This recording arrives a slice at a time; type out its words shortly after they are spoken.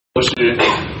我是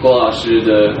郭老师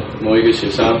的某一个学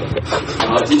生，然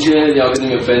后今天要跟你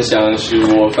们分享是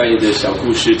我翻译的小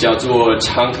故事，叫做《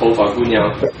长头发姑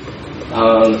娘》。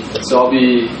So I'll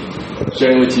be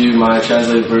sharing with you my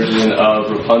translated version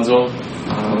of Rapunzel.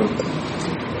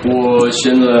 我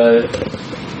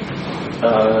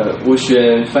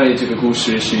选翻译这个故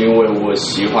事是因为我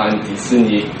喜欢迪士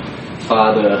尼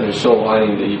发的很受欢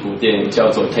迎的一部电影，叫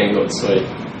做《Tangled》，所以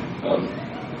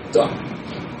对吧？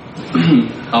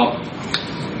好，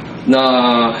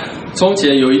那从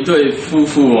前有一对夫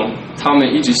妇，他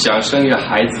们一直想生一个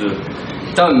孩子，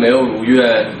但没有如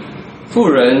愿。妇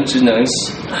人只能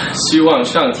希望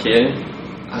上天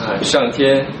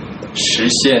实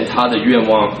现他的愿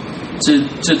望。这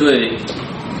对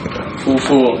夫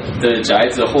妇的宅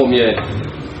子后面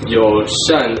有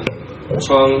扇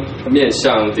窗面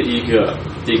向的一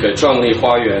个壮丽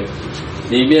花园，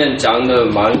里面长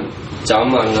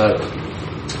满了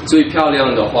最漂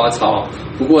亮的花草。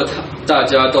不过大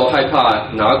家都害怕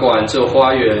哪管这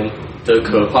花园的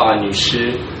可怕女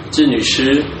尸。这女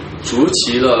尸筑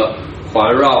起了环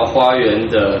绕花园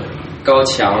的高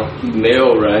墙，没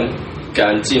有人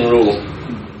敢进入。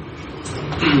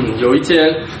有一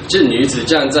天，这女子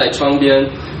站在窗边，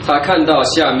她看到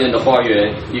下面的花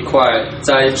园一块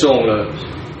栽种了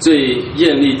最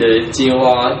艳丽的金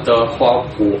花的花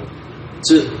圃，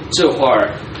这花儿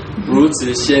如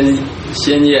此鲜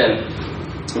艳，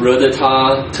惹得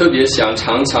她特别想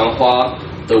尝尝花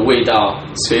的味道。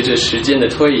随着时间的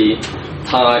推移，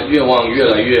她愿望越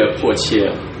来越迫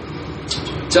切。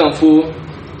丈夫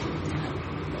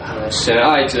深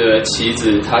爱着妻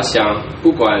子，他想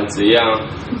不管怎样，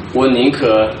我宁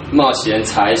可冒险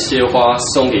采些花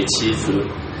送给妻子，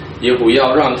也不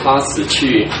要让她死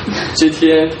去。这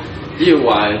天夜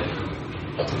晚，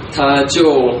他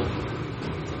就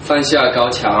翻下高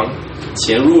墙，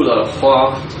潜入了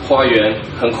花园，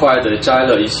很快的摘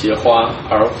了一些花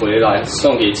而回来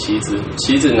送给妻子。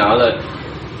妻子拿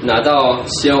到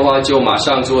鲜花就马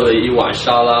上做了一碗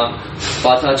沙拉，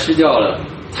把它吃掉了。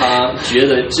他觉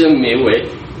得真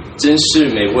是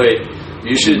美味。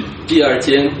于是第二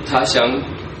天，他想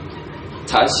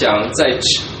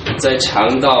再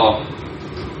尝到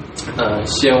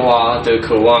鲜花的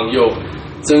渴望又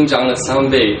增长了3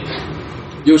倍。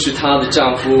又是她的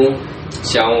丈夫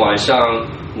想晚上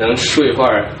能睡会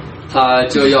儿，他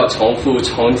就要重复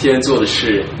从前做的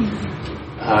事，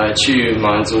去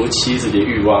满足妻子的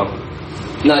欲望。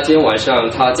那天晚上，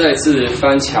他再次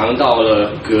翻墙到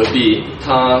了隔壁，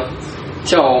他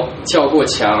跳过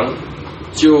墙，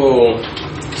就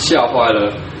吓坏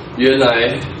了。原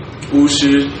来巫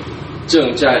师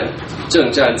正站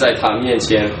在他面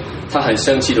前，他很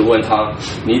生气地问他：“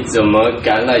你怎么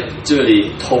敢来这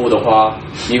里偷我的花？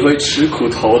你会吃苦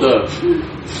头的。”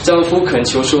丈夫恳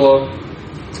求说：“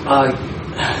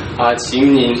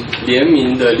请您怜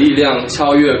悯的力量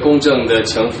超越公正的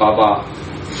惩罚吧。”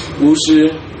巫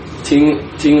师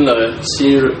听了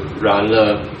心软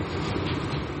了，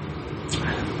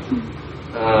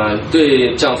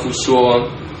对丈夫说：“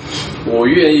我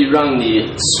愿意让你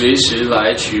随时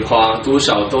来取花，多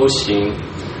少都行。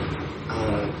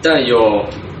但有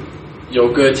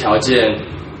个条件，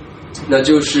那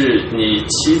就是你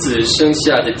妻子生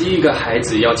下的第一个孩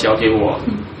子要交给我，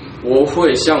我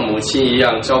会像母亲一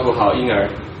样照顾好婴儿。”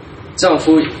丈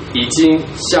夫已经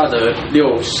吓得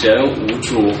六神无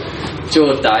主，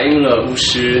就答应了巫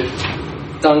师。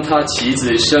当他妻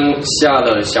子生下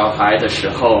了小孩的时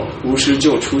候，巫师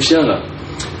就出现了，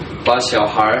把小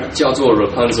孩叫做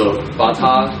Rapunzel， 把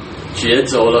他撅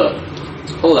走了。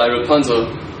后来 Rapunzel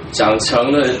长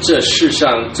成了这世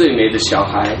上最美的小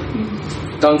孩。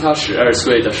当他12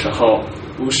岁的时候，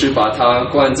巫师把他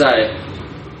关在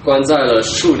了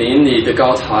树林里的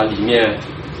高塔里面。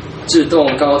这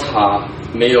栋高塔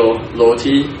没有楼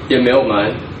梯，也没有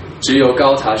门，只有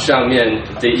高塔上面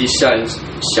的一扇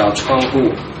小窗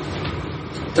户。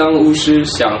当巫师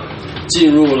想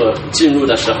进入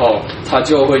的时候，他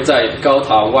就会在高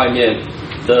塔外面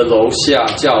的楼下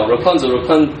叫 Rapunzel，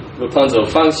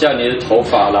 放下你的头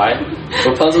发来。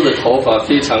Rapunzel 的头发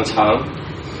非常长，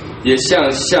也像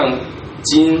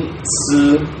金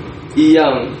丝一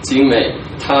样精美。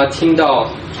他听到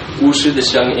巫师的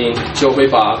声音，就会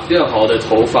把变好的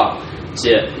头发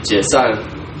解散，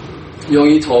用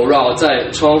一头绕在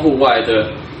窗户外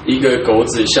的一个钩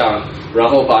子上，然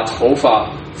后把头发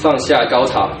放下高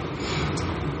塔，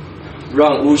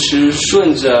让巫师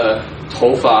顺着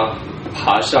头发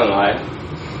爬上来。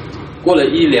过了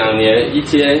1-2年，一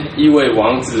天，一位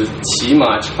王子骑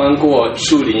马穿过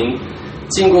树林，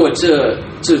经过这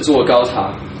座高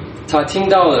塔，他听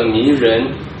到了迷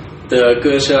人的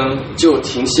歌声，就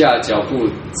停下脚步，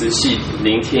仔细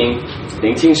聆听。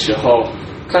聆听时候，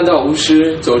看到巫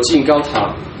师走进高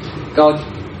塔，高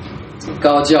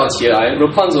叫起来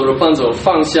 ：“Rapunzel, Rapunzel，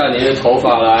 放下你的头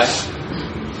发来！”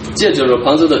借着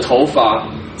Rapunzel 的头发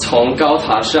从高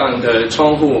塔上的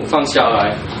窗户放下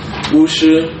来，巫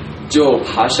师就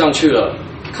爬上去了。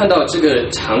看到这个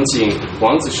场景，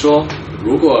王子说：“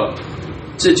如果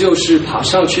这就是爬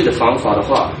上去的方法的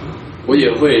话，我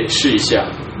也会试一下。”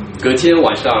隔天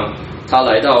晚上，他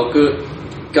来到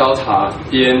高塔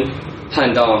边，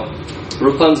喊道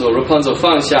 ：“Rapunzel, Rapunzel，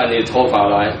 放下你的头发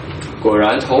来！”果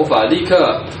然，头发立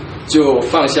刻就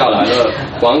放下来了。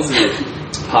王子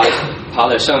爬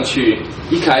了上去。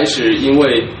一开始，因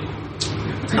为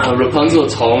Rapunzel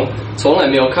从来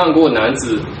没有看过男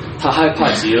子，他害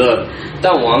怕极了。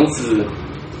但王子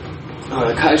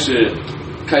开始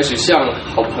像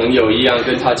好朋友一样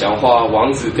跟他讲话。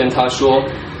王子跟他说，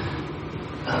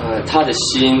他的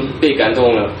心被感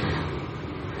动了，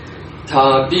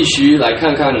他必须来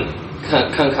看看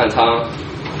他。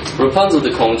Rapunzel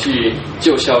的恐惧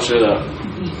就消失了。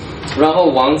然后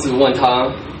王子问他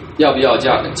要不要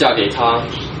嫁给他。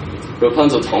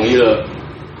Rapunzel 同意了，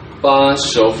把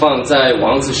手放在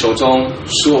王子手中，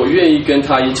说我愿意跟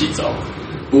他一起走。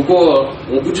不过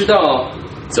我不知道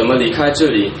怎么离开这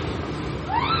里。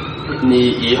你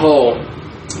以后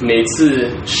每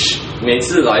次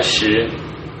来时，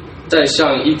带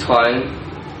上一团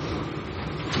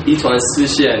丝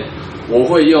线，我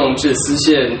会用这丝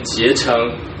线结成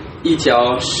一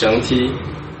条绳梯。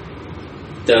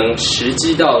等时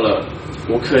机到了，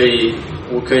我可以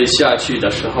下去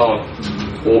的时候，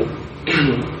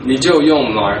你就用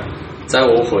马载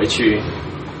我回去。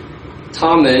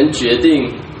他们决定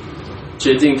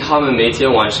他们每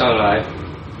天晚上来。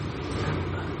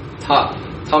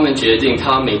他们决定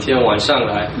他每天晚上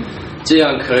来，这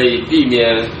样可以避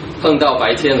免碰到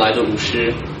白天来的巫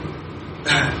师。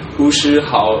巫师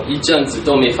好一阵子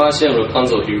都没发现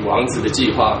Rapunzel 与王子的计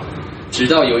划，直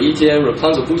到有一天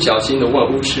Rapunzel 不小心地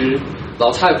问巫师：“老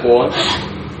太婆，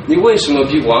你为什么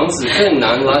比王子更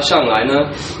难拉上来呢？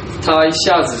他一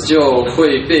下子就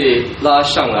会被拉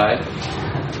上来。”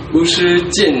巫师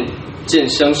见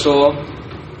声说：“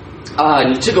啊，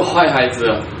你这个坏孩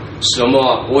子！什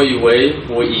么？我以为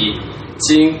我已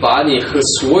经把你和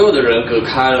所有的人隔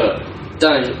开了，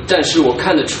但是我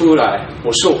看得出来，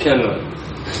我受骗了。”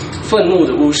愤怒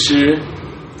的巫师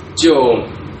就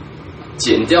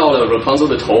剪掉了 Rapunzel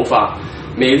的头发，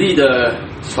美丽的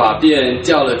发辫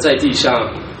掉了在地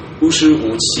上。巫师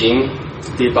无情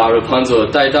地把 Rapunzel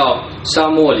带到沙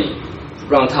漠里，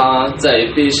让她在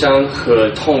悲伤和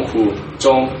痛苦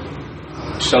中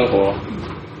生活。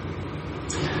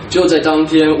就在当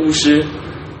天，巫师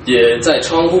也在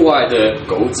窗户外的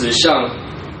钩子上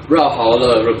绕好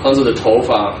了 Rapunzel 的头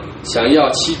发，想要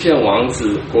欺骗王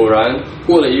子。果然，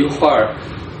过了一会儿，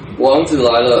王子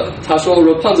来了。他说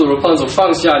 ：“Rapunzel, Rapunzel，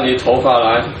 放下你的头发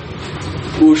来。”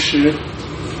巫师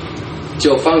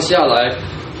就放下来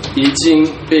已经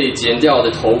被剪掉的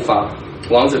头发。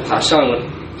王子爬上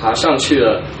去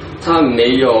了，他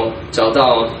没有找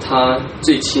到他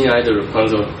最亲爱的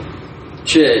Rapunzel，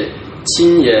 却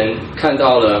亲眼看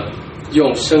到了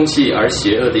用生气而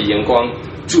邪恶的眼光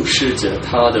注视着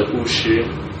他的巫师。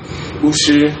巫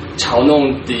师嘲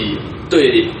弄地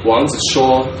对王子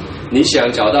说：“你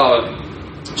想找到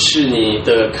是你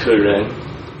的可人，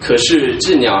可是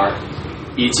这鸟儿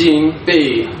已经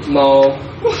被猫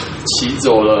骑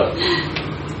走了。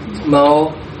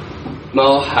猫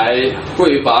还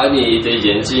会把你的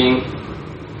眼睛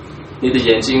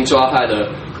抓害的。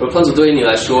Rapunzel 对于你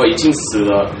来说已经死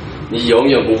了，你永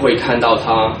远不会看到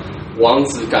它。”王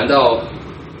子感到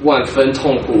万分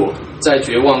痛苦，在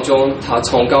绝望中，他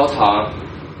从高塔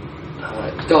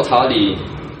里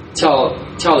跳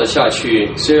了下去。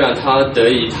虽然他得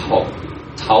以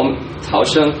逃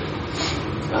生，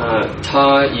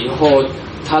他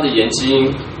的眼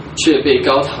睛却被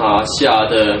高塔下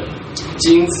的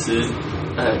荆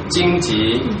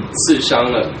棘刺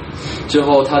伤了。之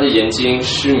后，他的眼睛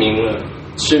失明，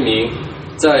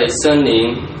在森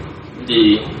林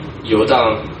里游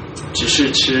荡。只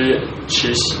是吃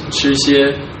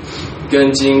些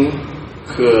根茎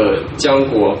和浆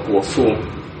果果腹，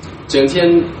整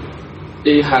天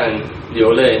悲喊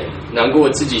流泪，难过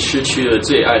自己失去了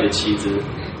最爱的妻子。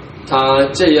他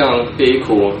这样悲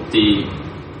苦地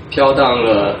飘荡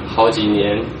了好几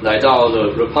年，来到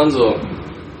了 Rapunzel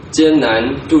艰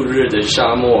难度日的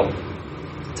沙漠。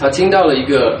他听到了一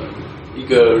个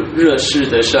热势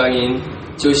的声音，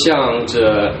就向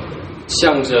着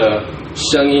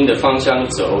声音的方向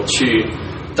走去。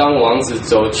当王子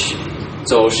走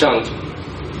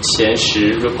前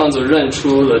时，Rapunzel 认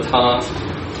出了他，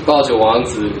抱着王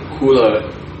子哭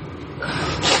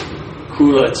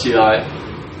了起来。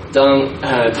当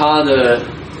他的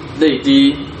泪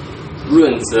滴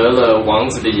润泽了王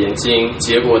子的眼睛，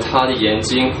结果他的眼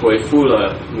睛恢复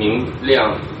了明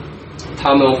亮。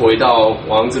他们回到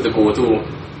王子的国度，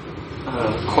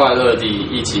快乐地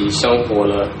一起生活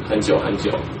了很久很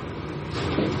久。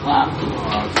哇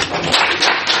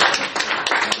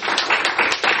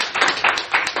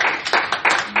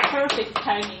！Perfect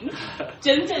timing，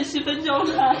 整整10分钟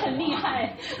了，很厉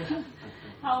害。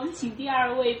好，我们请第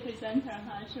二位 presenter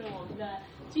哈，是我们的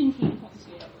俊廷同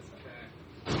学。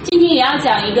今天也要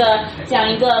讲一个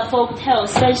folk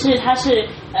tales， 但是它是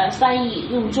翻译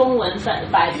用中文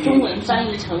把中文翻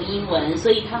译成英文，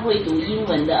所以他会读英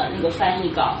文的那个翻译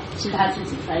稿，是他自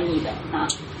己翻译的啊。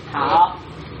好。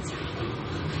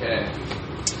Okay.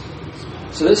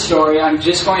 So this story I'm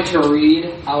just going to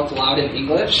read out loud in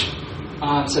English,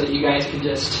 so that you guys can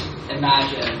just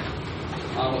imagine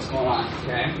what's going on.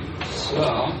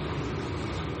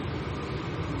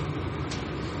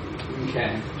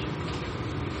 Okay.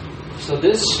 So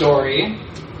this story,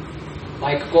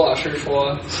 like 郭老师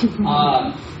说,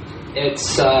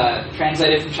 it's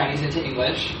translated from Chinese into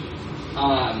English.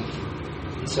 And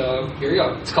so here we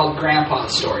go. It's called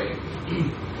Grandpa's Story.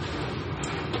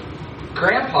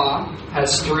 Grandpa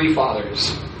has 3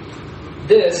 fathers.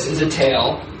 This is a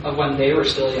tale of when they were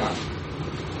still young.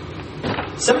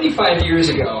 75 years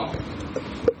ago,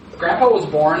 Grandpa was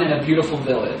born in a beautiful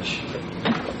village.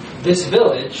 This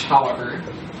village, however,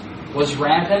 was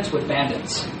rampant with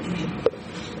bandits.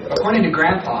 According to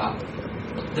Grandpa,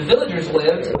 the villagers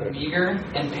lived a meager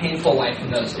and painful life in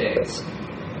those days,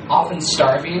 often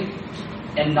starving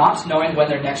and not knowing when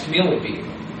their next meal would be.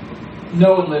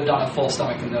 No one lived on a full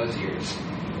stomach in those years.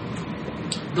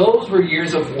 Those were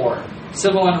years of war,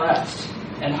 civil unrest,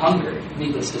 and hunger,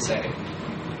 needless to say.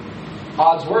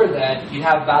 Odds were that you'd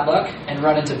have bad luck and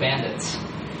run into bandits.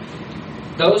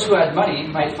 Those who had money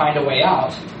might find a way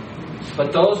out,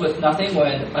 but those with nothing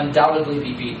would undoubtedly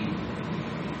be beaten.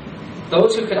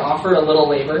 Those who could offer a little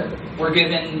labor were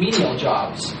given menial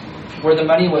jobs, where the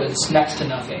money was next to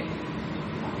nothing.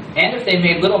 And if they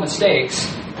made little mistakes,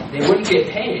 they wouldn't get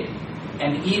paid,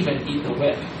 and even eat the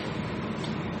whip.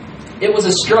 It was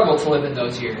a struggle to live in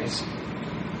those years.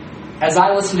 As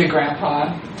I listened to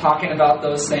Grandpa talking about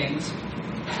those things,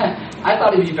 I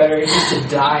thought it'd be better just to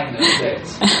die in those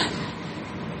days.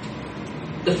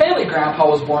 The family Grandpa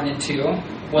was born into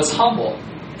was humble,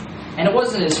 and it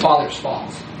wasn't his father's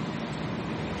fault.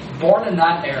 Born in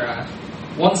that era,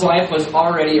 one's life was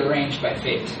already arranged by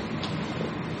fate.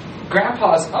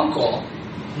 Grandpa's uncle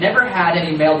never had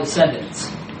any male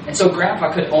descendants, and so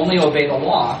Grandpa could only obey the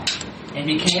law and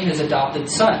became his adopted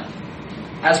son,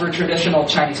 as were traditional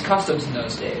Chinese customs in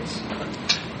those days.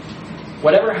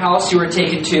 Whatever house you were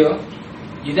taken to,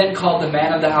 you then called the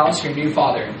man of the house your new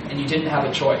father, and you didn't have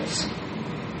a choice.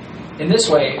 In this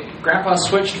way, Grandpa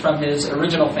switched from his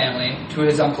original family to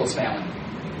his uncle's family,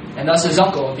 and thus his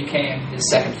uncle became his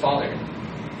second father.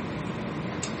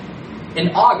 In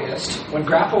August, when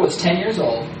Grandpa was 10 years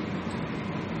old,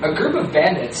 a group of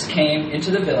bandits came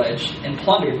into the village and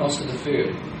plundered most of the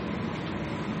food.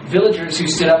 Villagers who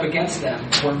stood up against them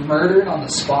were murdered on the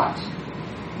spot.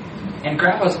 And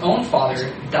Grandpa's own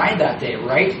father died that day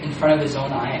right in front of his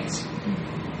own eyes.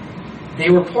 They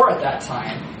were poor at that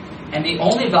time, and the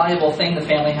only valuable thing the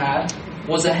family had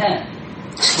was a hen,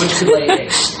 which could lay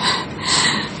eggs.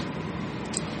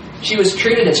 She was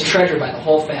treated as treasure by the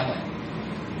whole family.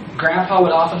 Grandpa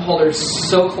would often hold her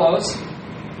so close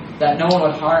that no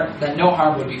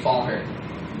harm would befall her.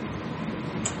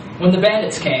 When the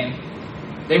bandits came,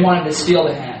 they wanted to steal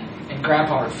the hen, and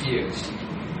Grandpa refused.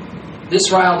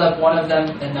 This riled up one of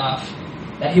them enough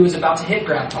that he was about to hit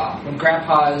Grandpa when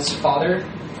Grandpa's father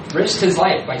risked his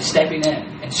life by stepping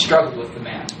in and struggled with the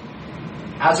man.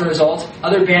 As a result,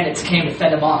 other bandits came to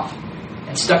fend him off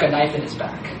and stuck a knife in his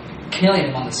back, killing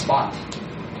him on the spot.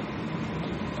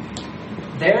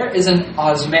 There is an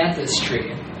osmanthus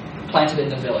tree planted in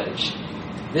the village.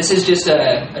 This is just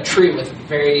a tree with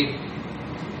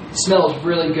smells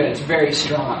really good. It's very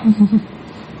strong.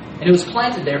 And it was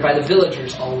planted there by the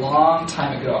villagers a long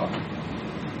time ago.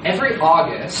 Every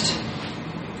August,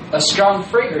 a strong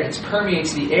fragrance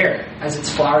permeates the air as its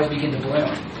flowers begin to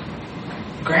bloom.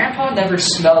 Grandpa never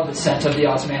smelled the scent of the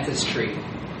osmanthus tree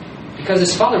because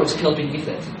his father was killed beneath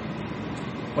it.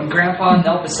 When Grandpa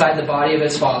knelt beside the body of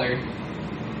his father,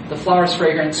 the flower's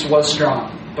fragrance was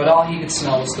strong, but all he could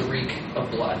smell was the reek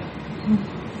of blood.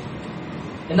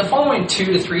 In the following 2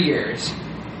 to 3 years,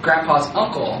 Grandpa's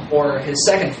uncle, or his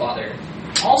second father,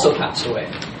 also passed away.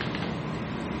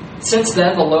 Since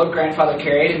then, the load grandfather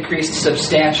carried increased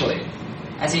substantially,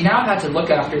 as he now had to look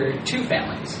after two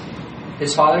families,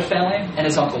 his father's family and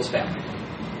his uncle's family.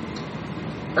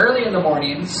 Early in the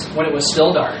mornings, when it was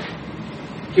still dark,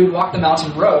 he would walk the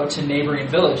mountain road to neighboring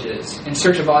villages in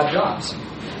search of odd jobs.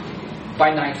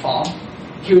 By nightfall,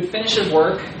 he would finish his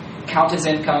work, count his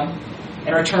income,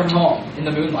 and return home in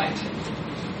the moonlight.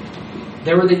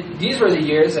 These were the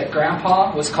years that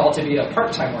Grandpa was called to be a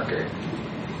part-time worker.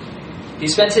 He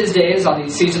spent his days on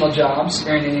these seasonal jobs,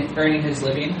 earning his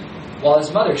living, while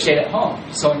his mother stayed at home,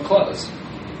 sewing clothes.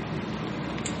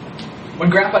 When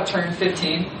Grandpa turned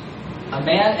 15, a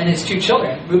man and his two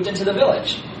children moved into the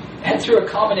village, and through a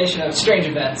combination of strange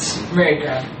events, married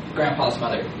Grandpa's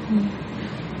mother.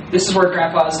 This is where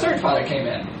Grandpa's third father came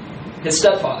in, his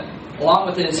stepfather, along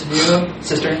with his new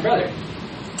sister and brother.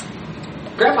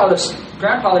 Grandfather's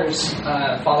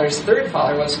father's third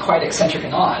father was quite eccentric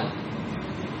and odd,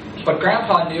 but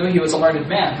Grandpa knew he was a learned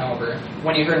man, however,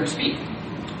 when he heard him speak.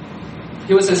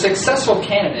 He was a successful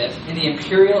candidate in the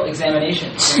imperial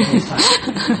examinations during his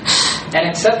time, and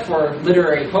except for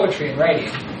literary poetry and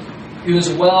writing, he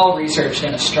was well researched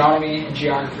in astronomy and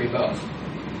geography both.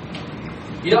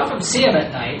 You'd often see him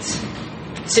at night,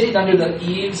 sitting under the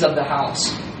eaves of the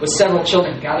house with several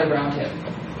children gathered around him,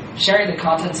 sharing the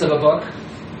contents of a book,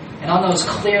 and on those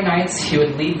clear nights he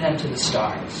would lead them to the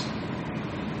stars.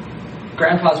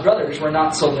 Grandpa's brothers were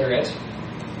not so literate,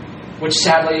 which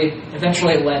sadly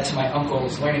eventually led to my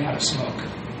uncles learning how to smoke.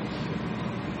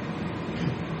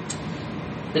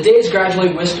 The days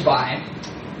gradually whisked by,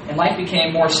 and life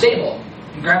became more stable,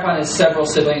 and Grandpa and his several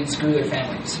siblings grew their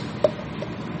families.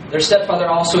 Their stepfather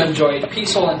also enjoyed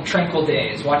peaceful and tranquil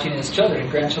days, watching his children and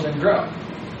grandchildren grow.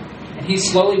 And he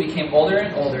slowly became older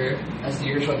and older as the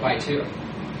years went by too.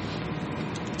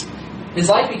 His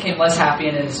life became less happy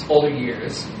in his older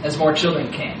years as more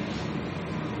children came.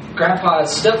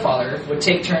 Grandpa's stepfather would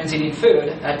take turns eating food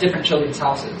at different children's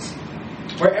houses,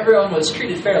 where everyone was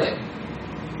treated fairly.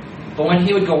 But when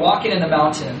he would go walking in the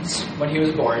mountains when he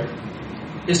was bored,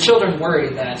 his children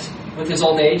worried that with his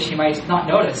old age he might not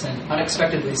notice and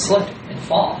unexpectedly slip and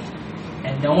fall,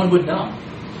 and no one would know.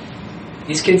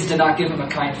 These kids did not give him a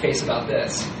kind face about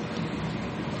this.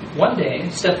 One day,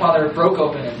 stepfather broke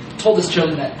open and told his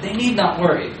children that they need not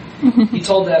worry. He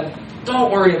told them,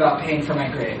 "Don't worry about paying for my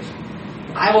grave.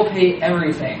 I will pay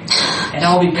everything, and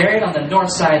I will be buried on the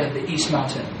north side of the East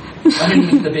Mountain,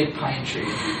 underneath the big pine tree.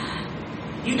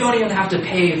 You don't even have to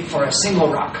pay for a single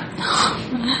rock."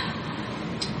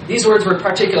 These words were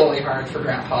particularly hard for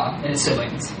Grandpa and his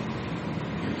siblings.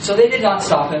 So they did not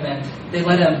stop him, and they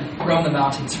let him roam the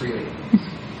mountains freely.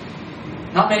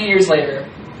 Not many years later,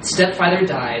 stepfather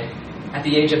died at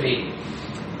the age of 80.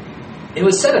 It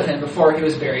was said of him before he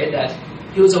was buried that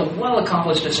he was a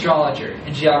well-accomplished astrologer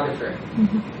and geographer.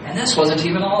 And this wasn't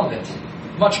even all of it.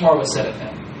 Much more was said of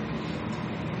him.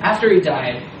 After he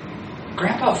died,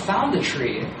 Grandpa found the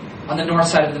tree on the north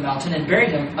side of the mountain and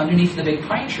buried him underneath the big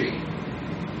pine tree.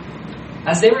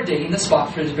 As they were digging the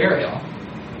spot for his burial,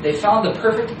 they found the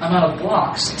perfect amount of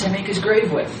blocks to make his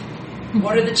grave with.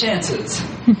 What are the chances?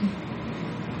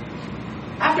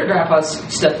 After Grandpa's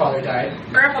stepfather died,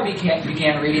 Grandpa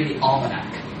began reading the almanac.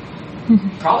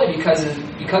 Probably because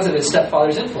of his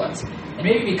stepfather's influence, and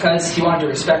maybe because he wanted to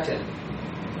respect it.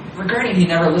 Regretting he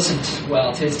never listened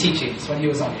well to his teachings when he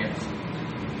was on the earth.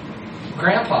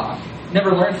 Grandpa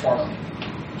never learned formally.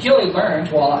 He only learned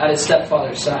while at his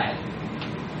stepfather's side.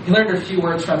 He learned a few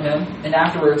words from him, and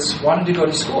afterwards wanted to go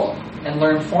to school and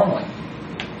learn formally.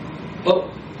 But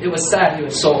it was sad he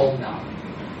was so old now.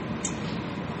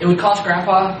 It would cost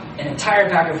Grandpa an entire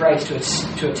bag of rice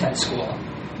to attend school,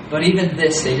 but even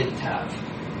this they didn't have.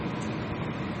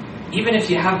 Even if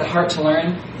you have the heart to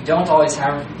learn, you don't always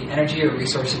have the energy or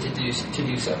resources to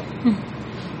do so.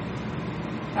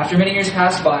 After many years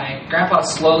passed by, Grandpa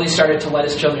slowly started to let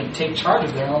his children take charge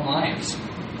of their own lives.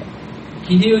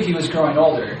 He knew he was growing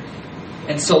older,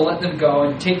 and so let them go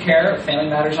and take care of family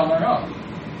matters on their own.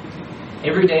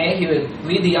 Every day he would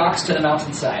lead the ox to the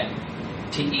mountainside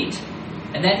to eat,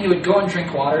 and then he would go and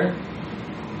drink water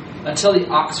until the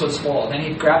ox was full. Then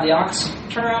he'd grab the ox,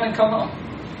 turn around, and come home.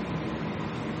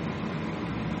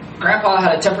 Grandpa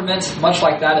had a temperament much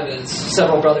like that of his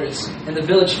several brothers, and the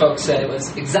village folks said it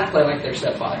was exactly like their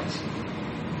stepfathers.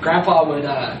 Grandpa would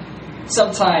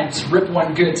sometimes rip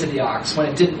one good to the ox when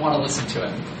it didn't want to listen to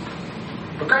him.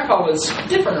 But Grandpa was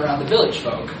different around the village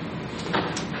folk.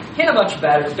 He had a much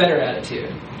better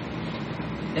attitude.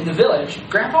 In the village,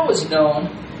 Grandpa was known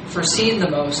for seeing the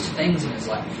most things in his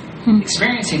life,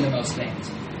 experiencing the most things,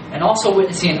 and also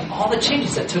witnessing all the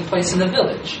changes that took place in the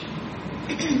village.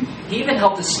 He even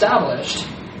helped establish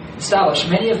established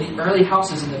many of the early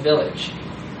houses in the village,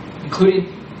 including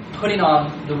putting on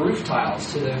the roof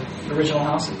tiles to the original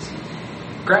houses.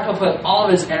 Grandpa put all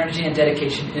of his energy and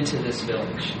dedication into this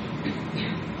village.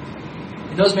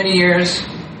 In those many years,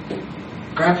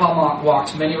 Grandpa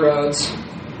walked many roads,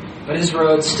 but his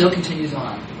road still continues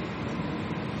on.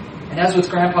 And as with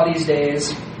Grandpa these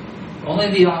days, only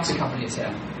the Ox Company is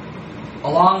him,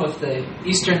 along with the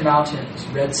eastern mountains'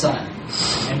 red sun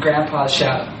and Grandpa's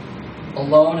shadow,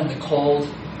 alone in the cold,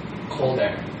 cold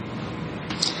air.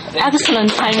 Excellent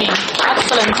timing.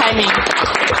 Excellent timing.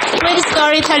 Great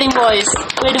storytelling voice.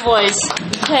 Great voice.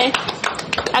 Okay.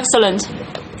 Excellent.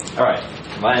 All right.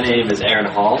 My name is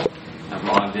Aaron Hall. I'm from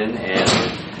Ogden, and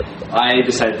I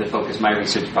decided to focus my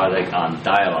research project on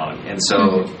dialogue. And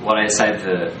so what I decided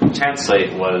to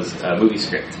translate was a movie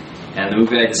script. And the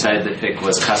movie I decided to pick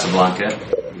was Casablanca,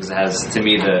 because it has, to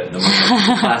me, the most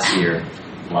classier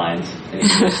lines in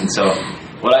English. And so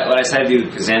what I decided to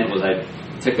present was I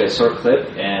took a short clip,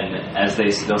 and as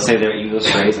they'll say their English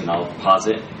phrase, and I'll pause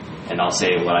it, and I'll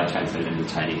say what I translated into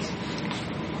Chinese.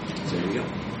 So here we go.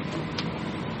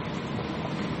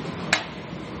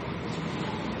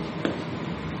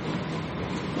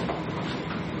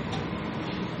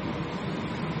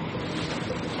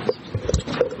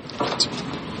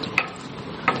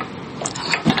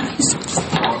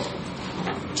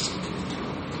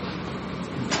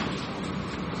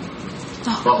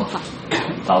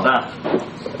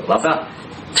老大，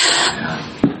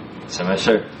什么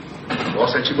事？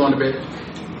 Boss, ain't you going to bed?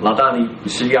 老大，你不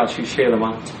是要去睡了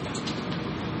吗？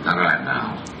 Not right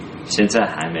now. 现在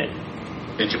还没。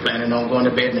 Ain't you planning on going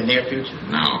to bed in the near future?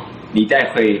 No. 你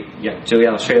待会就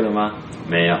要睡了吗？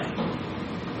没有。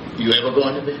 You ever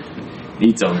going to bed?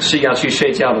 你总是要去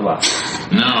睡觉的吧？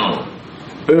 No.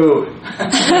 不。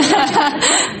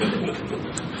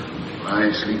 I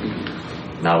ain't sleepy.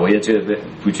 那我也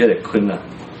不觉得困了。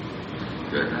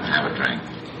 Good. Have a drink.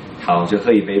 好，就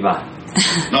喝一杯吧。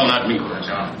 No, not me,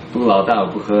 John. 不，老大，我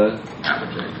不喝。 Have a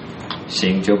drink.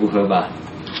 行，就不喝吧。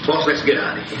 Boss, let's get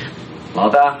out of here. 老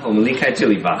大，我们离开这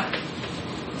里吧。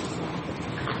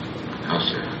 No,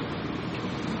 sir.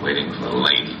 Waiting for a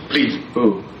lady. Please.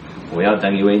 不，我要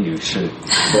等一位女士。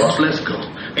 Boss, let's go.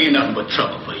 Ain't nothing but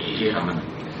trouble for you here.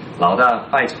 老大，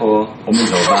拜托，我们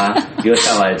走吧。留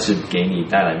下来只给你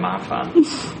带来麻烦。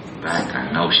 Back,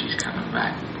 I know she's coming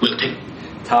back. We'll take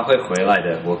她会回来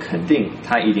的，我肯定，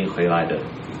她一定回来的。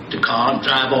 the car and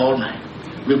drive all night.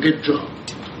 We'll get drunk.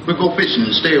 We'll go fishing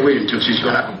and stay away until she's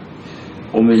back.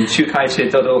 我们去开车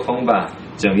兜兜风吧，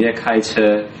整夜开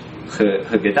车，喝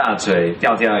个大嘴，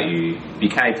钓鱼，避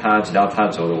开她，直到她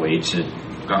走了为止。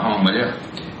 Go home, will you?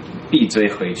 闭嘴，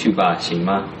回去吧，行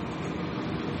吗？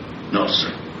 No,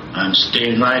 sir. I'm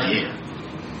staying right here.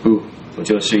 不，我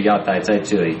就是要待在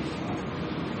这里。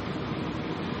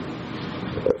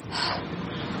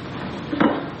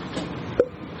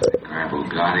 Grab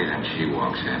Bugatti, then she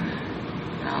walks in.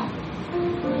 Now,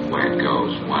 where it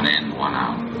goes, one in, one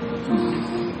out.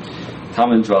 他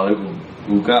们抓了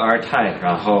五个二太，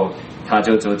然后他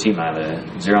就走进来了，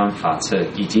这样法则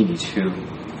一进一出。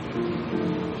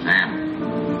 Sam.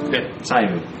 Good. 在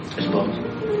吗？ Yes, boss.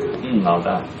 老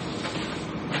大。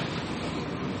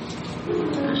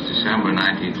 It's December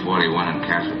 1941 in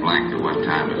Casablanca. What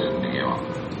time is it in New York?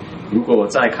 如果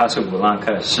在卡萨布兰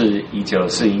克是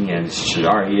1941年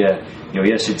12月，纽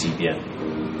约是几点？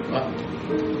 What?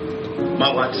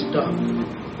 My watch stopped.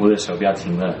 我的手表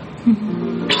停了。 I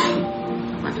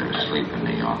bet they're asleep in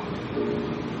New York.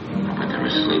 I bet they're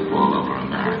asleep all over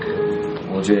America.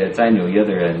 我觉得在纽约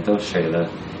的人都睡了，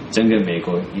整个美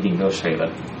国一定都睡了。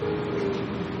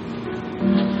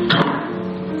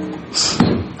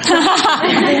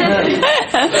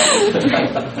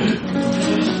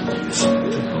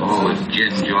 All the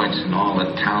gin joints in all the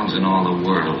towns in all the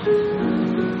world.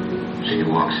 She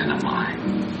walks into mine.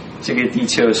 这个地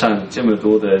球上这么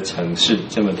多的城市，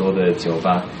这么多的酒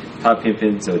吧，他偏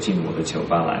偏走进我的酒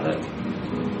吧来了。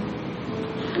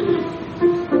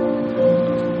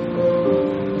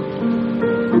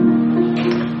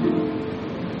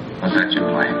 What's that you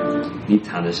playing? 你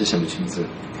弹的是什么曲子？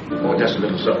 Oh, just a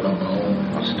little something on my own.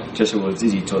 What's it? 这是我自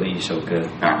己做的一首歌。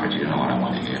 How could you know what I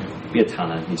want to hear? 别弹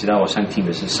了，你知道我想听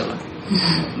的是什么？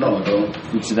 No, I don't.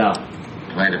 不知道。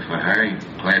 Played it for her, you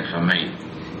played it for me.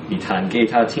 你弹给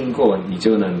他听过，你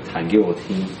就能弹给我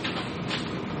听。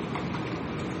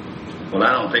 Well,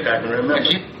 I don't think I can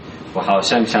remember. 我好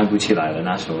像想不起来了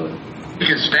那首了。 You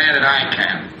can stand it, I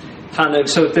can. 他能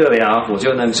受得了，我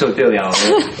就能受得了了。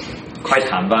快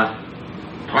弹吧。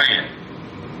 Play it.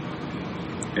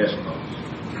 Yes, boss.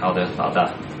 好的，老大。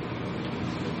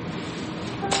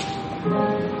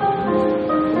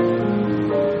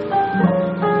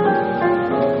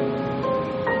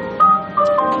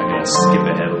skip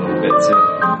ahead a little bit to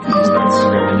start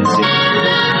scrimming the scene.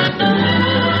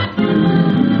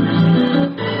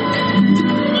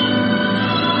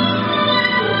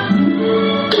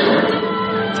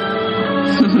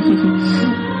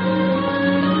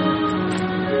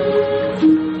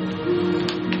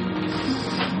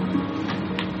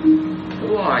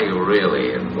 Who are you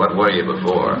really, and what were you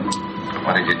before?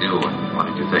 What did you do, and what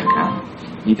did you think, huh?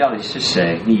 你到底是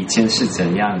谁？你以前是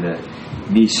怎样的？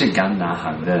你是干哪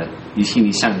行的？你心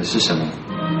里想的是什么？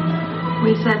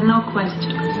 We said no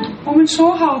questions. 我们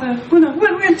说好的，不能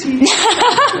问问题。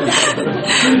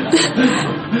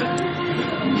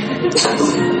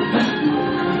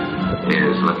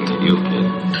 Here's looking at you, kid.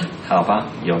 好吧，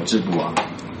永志不忘。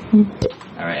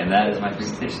All right, and that is my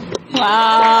presentation. 哇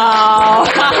哦，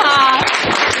哈哈，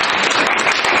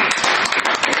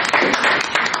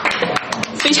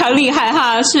非常厉害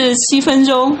哈，是7分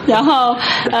钟。然后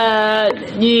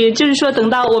你就是说等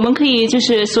到我们可以就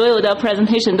是所有的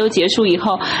presentation 都结束以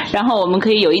后，然后我们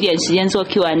可以有一点时间做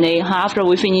Q&A 哈。After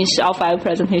we finish all 5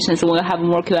 presentations, we'll have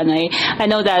more Q&A. I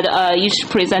know that each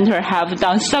presenter have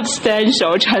done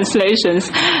substantial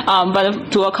translations,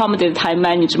 but to accommodate time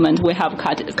management, we have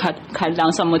cut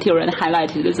down some material and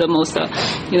highlighted the most,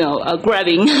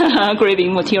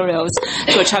 grabbing materials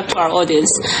to attract our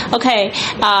audience. Okay,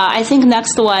 I think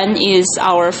next one is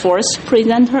our 4th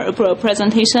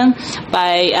presentation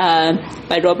by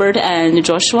Robert and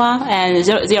Joshua, and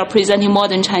they are presenting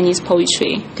modern Chinese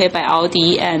poetry, okay, by Ao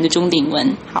Di and Zhong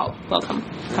Dingwen. 好 welcome.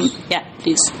 Yeah,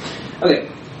 please. Okay.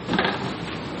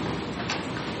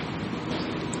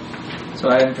 So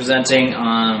I'm presenting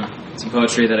some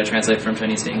poetry that I translate from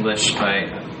Chinese to English by...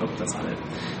 oh, that's not it.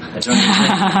 Zhong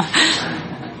Dingwen.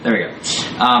 There we go.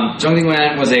 Zhong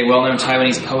Dingwen was a well-known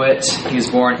Taiwanese poet. He was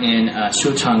born in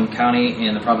Shucheng County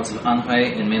in the province of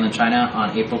Anhui in mainland China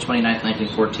on April 29,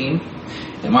 1914.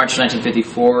 In March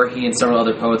 1954, he and several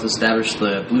other poets established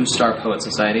the Blue Star Poet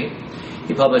Society.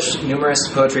 He published numerous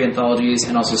poetry anthologies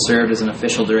and also served as an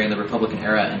official during the Republican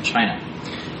era in China.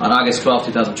 On August 12,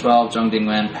 2012, Zhong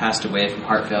Dingwen passed away from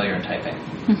heart failure in Taipei.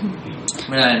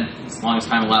 Mm-hmm. As long as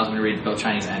time allows me to read both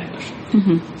Chinese and English.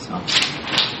 Mm-hmm. So.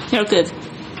 You're good.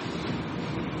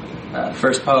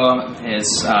 First poem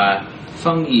is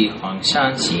风一黄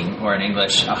山行, or in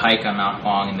English, a hike on Mount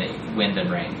Huang in the wind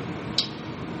and rain.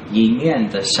 迎面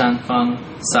的山风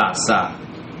飒飒，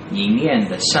迎面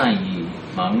的山雨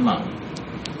蒙蒙，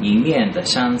迎面的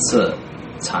山色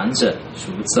藏着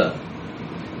曙色，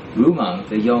如梦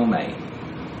的优美，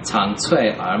苍翠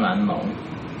而满蒙。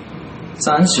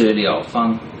30柳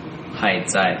风还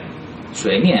在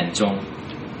水面中，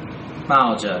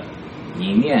冒着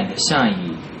迎面的山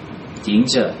雨，迎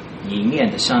着迎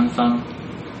面的山风，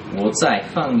我在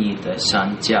风雨的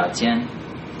山架间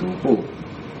独步。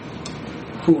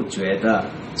忽觉得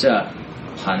这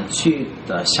盘曲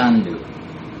的山路，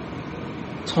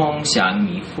通向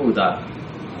迷雾的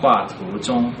画图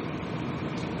中。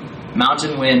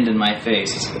Mountain wind in my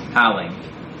face, howling.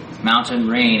 Mountain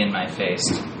rain in my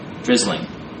face, drizzling.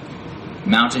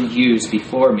 Mountain hues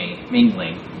before me,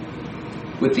 mingling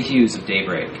with the hues of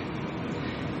daybreak.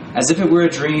 As if it were a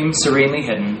dream serenely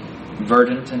hidden,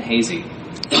 verdant and hazy,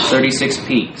 36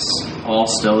 peaks, all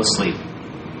still asleep.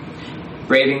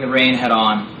 Braving the rain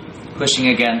head-on, pushing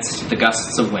against the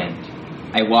gusts of wind,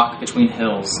 I walk between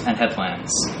hills and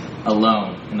headlands,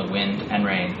 alone in the wind and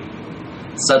rain,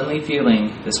 suddenly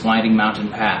feeling this winding mountain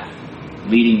path,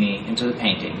 leading me into the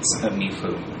paintings of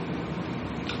Mifu.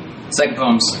 Second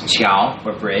poem's Qiao,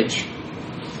 or bridge.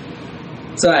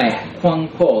 在宽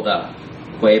阔的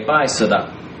灰白色的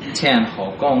天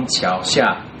后宫桥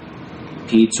下，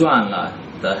劈转了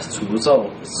的苏州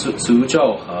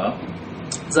河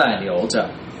在流着，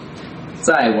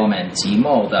在我们寂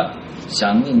寞的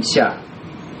生命下，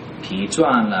疲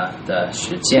转了的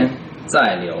时间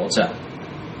在流着。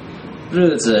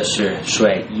日子是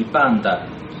水一般的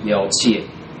流气，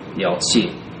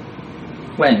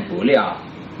问不了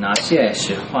哪些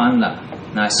是欢乐，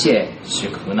哪些是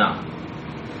苦恼。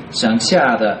剩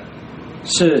下的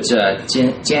是这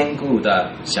坚固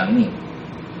的生命，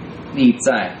立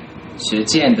在时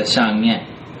间的上面，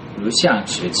如像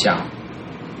石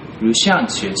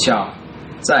桥，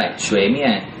在水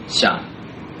面上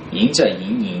迎着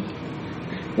阴影。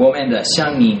我们的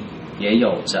生命也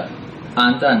有着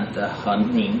暗淡的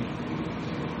痕影，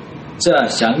这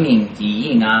生命底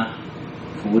影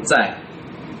浮在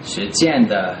时间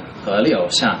的河流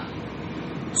上，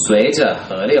随着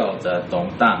河流的动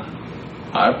荡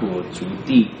而不住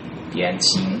地变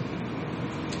形。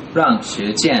让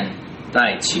时间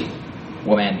带起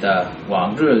我们的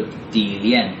往日的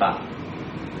恋吧，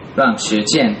让时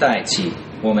间带起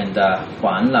我们的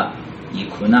欢乐以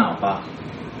苦恼吧。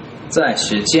在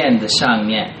实践的上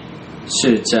面，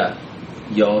试着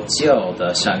有救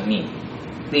的生命，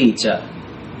立着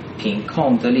凭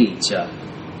空的立着，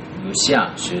如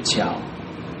像石桥。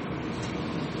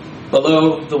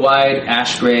Below the wide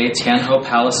ash-gray Tianhe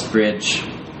Palace Bridge,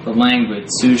 the languid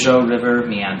Suzhou River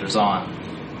meanders on.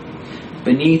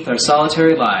 Beneath our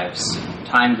solitary lives,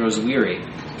 time grows weary,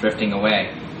 drifting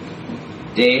away.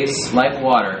 Days, like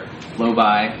water, flow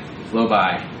by, flow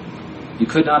by. You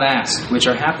could not ask which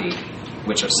are happy,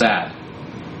 which are sad.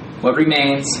 What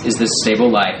remains is this stable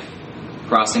life,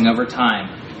 crossing over time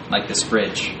like this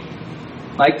bridge.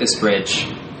 Like this bridge,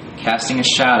 casting a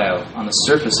shadow on the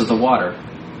surface of the water,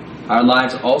 our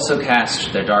lives also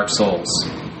cast their dark souls.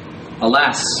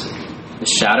 Alas, the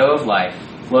shadow of life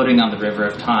floating on the river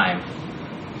of time,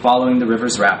 following the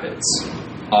river's rapids,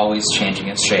 always changing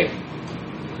its shape.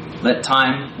 Let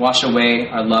time wash away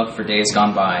our love for days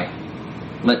gone by.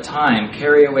 Let time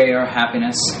carry away our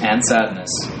happiness and sadness.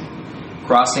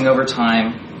 Crossing over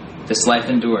time, this life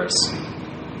endures.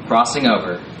 Crossing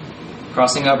over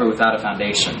without a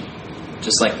foundation,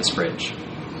 just like this bridge.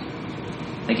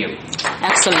 Thank you.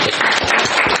 Excellent.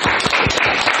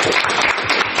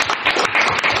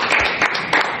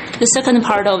 The second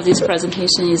part of this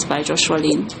presentation is by Joshua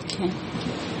Lin. Okay.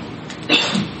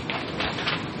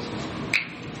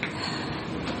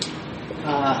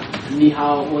 你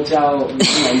好，我叫吴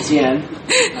文健。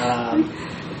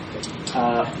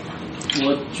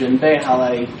我准备好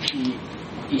了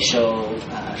一首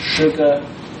诗歌，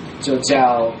就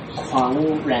叫《狂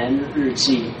人日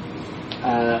记》。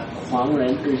狂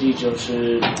人日记就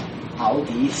是奥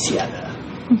迪写的。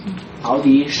奥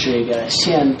迪是一个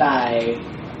现代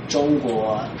中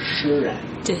国诗人。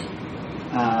对。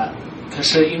可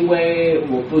是因为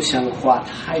我不想花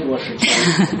太多时间，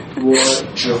我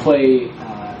只会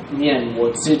念我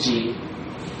自己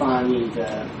翻译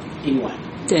的英文。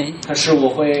对。可是我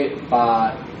会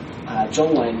把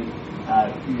中文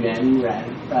原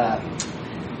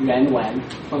文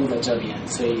放在这边，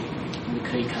所以你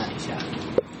可以看一下。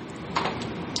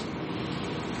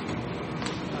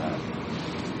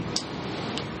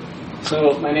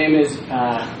So my name is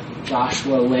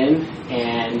Joshua Lin,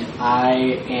 and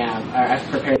I've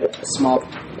prepared a small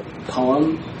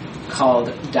poem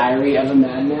called Diary of a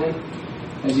Madman,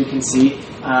 as you can see.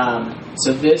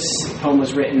 So this poem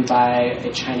was written by a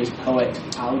Chinese poet,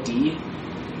 Ao Di.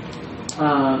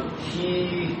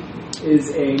 He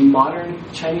is a modern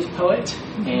Chinese poet,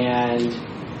 and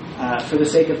for the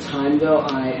sake of time, though,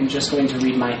 I am just going to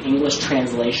read my English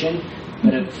translation.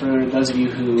 But for those of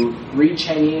you who read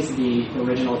Chinese, the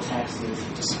original text is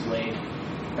displayed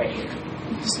right here,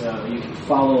 so you can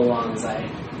follow along as I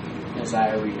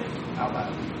read it out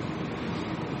loud.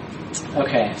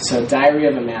 Okay, so Diary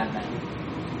of a Madman.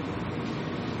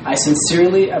 I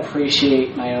sincerely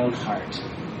appreciate my own heart.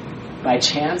 By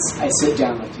chance, I sit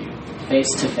down with you,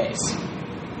 face to face.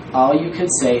 All you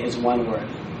could say is one word: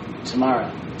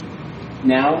 tomorrow.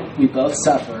 Now we both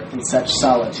suffer in such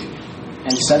solitude,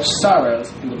 and such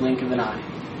sorrows in the blink of an eye.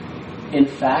 In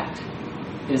fact,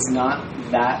 is not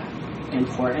that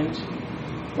important?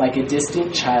 Like a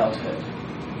distant childhood,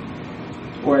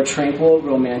 or a tranquil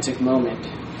romantic moment,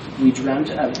 we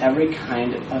dreamt of every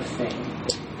kind of thing,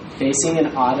 facing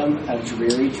an autumn of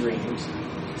dreary dreams,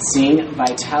 seeing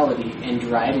vitality in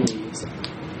dried leaves,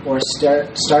 or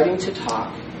starting to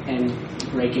talk and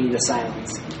breaking the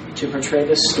silence, to portray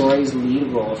the story's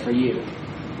lead role for you.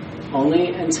 Only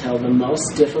until the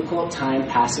most difficult time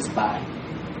passes by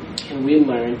can we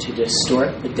learn to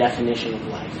distort the definition of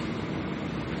life.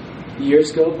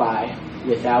 Years go by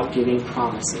without giving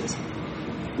promises.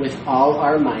 With all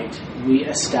our might, we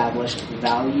established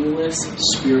valueless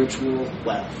spiritual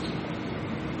wealth.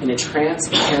 In a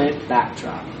transparent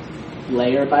backdrop,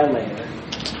 layer by layer,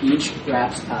 each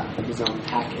wraps up his own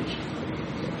package.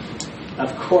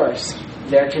 Of course,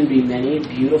 there can be many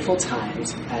beautiful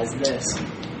times as this.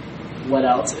 What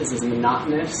else is as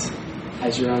monotonous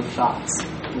as your own thoughts,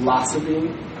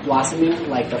 blossoming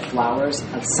like the flowers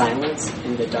of silence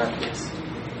in the darkness,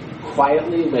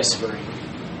 quietly whispering.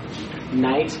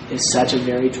 Night is such a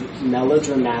very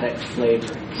melodramatic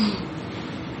flavor.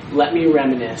 Let me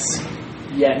reminisce,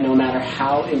 yet no matter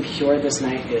how impure this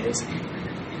night is,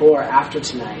 or after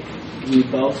tonight, we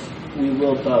will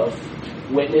both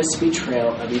witness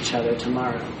betrayal of each other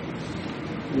tomorrow.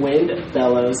 Wind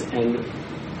bellows and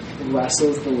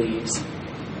rustles the leaves.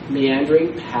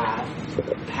 Meandering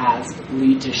paths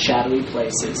lead to shadowy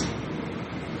places.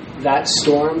 That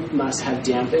storm must have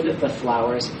dampened the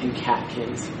flowers and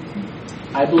catkins.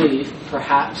 I believe,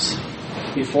 perhaps,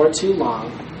 before too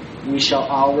long, we shall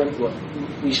all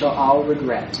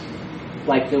regret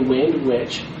like the wind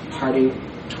which, parting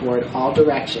toward all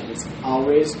directions,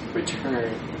 always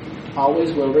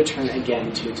will return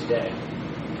again to today.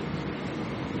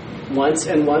 Once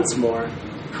and once more,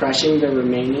 crushing the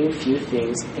remaining few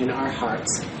things in our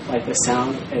hearts, like the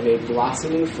sound of a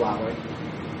blossoming flower,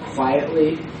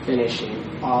 quietly finishing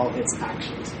all its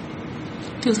actions.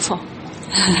 Beautiful.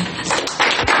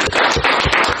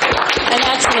 An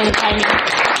excellent timing.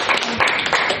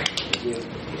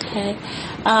 Okay.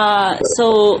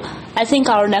 So I think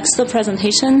our next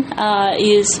presentation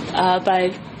is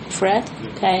by Fred.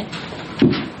 Okay.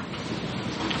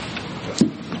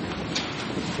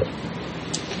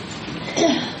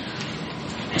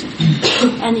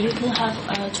 And you can have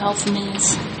 12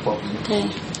 minutes. Okay.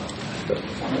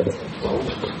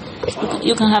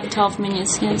 You can have 12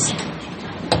 minutes, yes.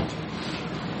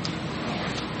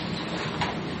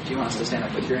 Do you want us to stand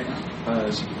up with you right now?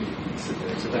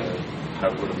 Sit there.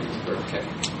 Okay.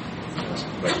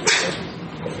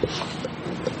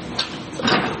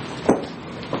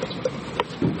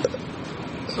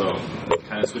 So,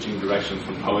 kind of switching directions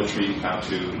from poetry now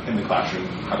to in the classroom,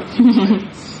 how to teach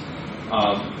Chinese.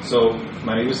 So,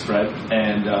 my name is Fred,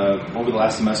 and over the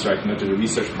last semester I conducted a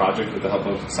research project with the help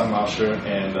of Sun Laosher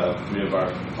and 3 of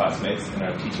our classmates in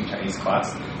our teaching Chinese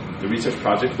class. The research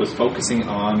project was focusing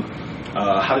on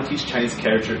how to teach Chinese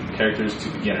characters to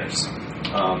beginners.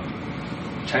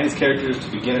 Chinese characters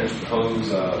to beginners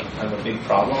pose kind of a big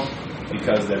problem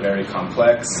because they're very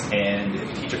complex, and if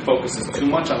the teacher focuses too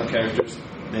much on the characters,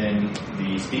 then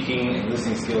the speaking and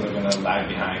listening skills are going to lag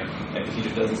behind. If the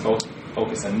teacher doesn't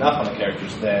focus enough on the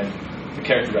characters, then the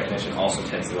character recognition also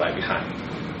tends to lag behind.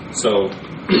 So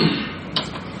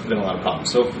there's been a lot of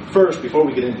problems. So first, before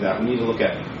we get into that, we need to look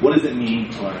at what does it mean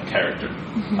to learn a character.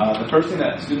 The first thing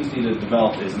that students need to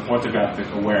develop is an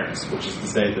orthographic awareness, which is to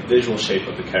say the visual shape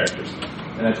of the characters.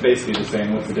 And that's basically just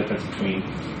saying what's the difference between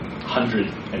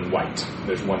 100 and white.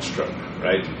 There's one stroke,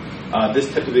 right? This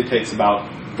typically takes about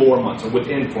 4 months, or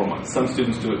within 4 months. Some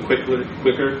students do it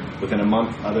quicker, within a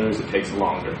month. Others, it takes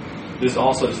longer. This is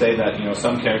also to say that,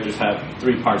 some characters have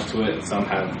 3 parts to it, some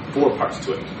have 4 parts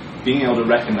to it. Being able to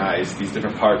recognize these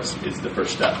different parts is the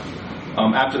first step.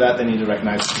 After that, they need to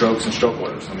recognize strokes and stroke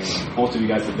orders. I mean, most of you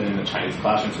guys have been in a Chinese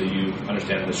classroom, so you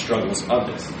understand the struggles of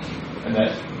this. And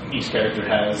that each character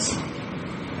has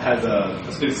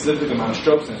a specific amount of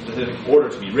strokes and a specific order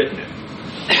to be written in.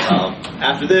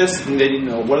 After this, they need to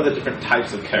know what are the different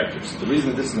types of characters. The reason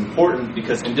that this is important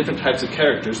because in different types of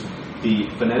characters, the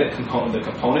phonetic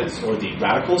components or the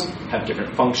radicals have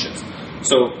different functions.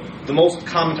 So the most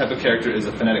common type of character is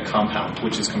a phonetic compound,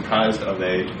 which is comprised of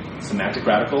a semantic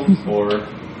radical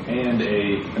and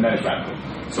a phonetic radical.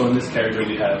 So in this character,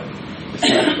 we have the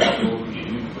semantic radical,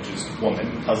 which is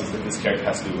woman, tells us that this character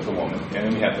has to do with a woman. And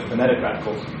then we have the phonetic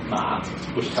radical, ma,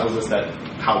 which tells us that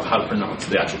how to pronounce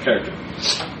the actual character.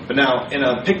 But now, in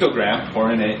a pictogram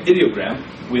or in an ideogram,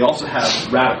 we also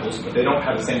have radicals, but they don't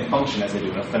have the same function as they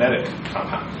do in a phonetic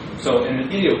compound. So in an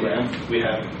ideogram, we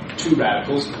have 2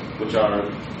 radicals, which are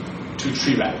 2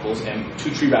 tree radicals, and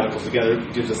 2 tree radicals together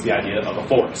gives us the idea of a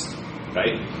forest,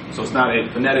 right? So it's not a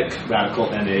phonetic radical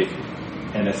and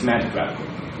a semantic radical.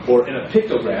 Or in a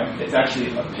pictogram, it's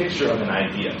actually a picture of an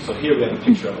idea. So here we have a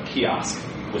picture of a kiosk,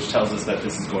 which tells us that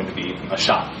this is going to be a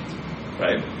shop,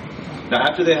 right? Now,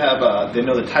 after they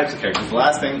know the types of characters, the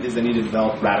last thing is they need to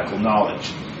develop radical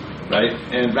knowledge, right?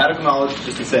 And radical knowledge is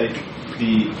just to say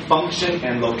the function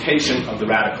and location of the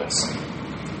radicals,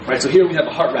 right? So here we have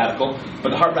a heart radical,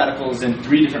 but the heart radical is in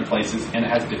 3 different places and it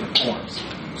has different forms.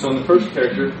 So in the first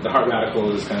character, the heart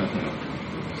radical is kind of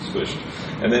squished,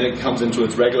 and then it comes into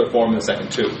its regular form in the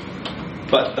second 2.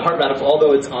 But the heart radical,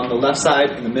 although it's on the left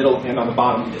side, in the middle, and on the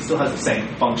bottom, it still has the same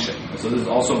function. So this is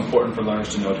also important for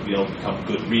learners to know to be able to become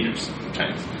good readers of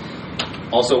Chinese.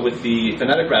 Also, with the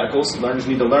phonetic radicals, learners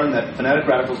need to learn that phonetic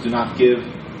radicals do not give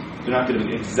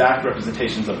exact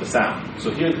representations of the sound.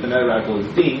 So here the phonetic radical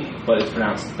is ding, but it's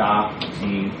pronounced da,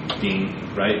 ding, ding,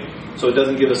 right? So it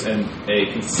doesn't give us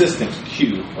a consistent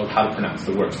cue of how to pronounce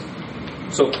the words.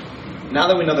 So now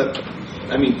that we know that,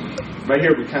 right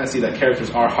here we kind of see that characters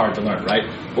are hard to learn, right?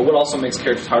 But what also makes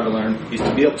characters hard to learn is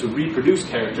to be able to reproduce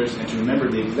characters and to remember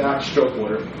the exact stroke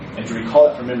order and to recall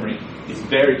it from memory is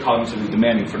very cognitively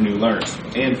demanding for new learners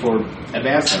and for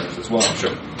advanced learners as well, I'm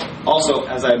sure. Also,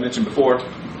 as I mentioned before,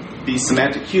 these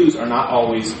semantic cues are not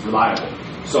always reliable.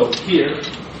 So here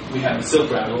we have the silk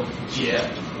radical, jie,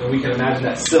 and we can imagine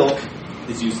that silk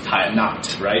is used to tie a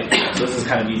knot, right? So this is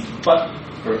kind of easy. But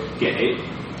for gay,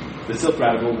 the silk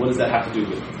radical, what does that have to do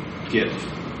with give?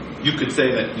 You could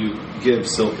say that you give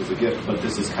silk as a gift, but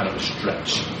this is kind of a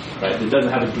stretch, right? It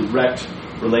doesn't have a direct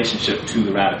relationship to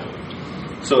the radical.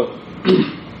 So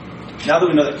now that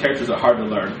we know that characters are hard to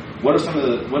learn, what does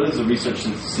the research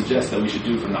suggest that we should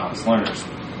do for novice learners?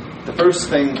 The first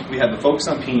thing, we have the focus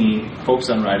on pinyin, focus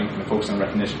on writing, and the focus on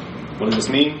recognition. What does this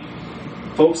mean?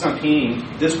 Focus on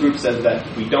pinyin, this group says that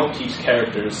we don't teach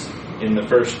characters in the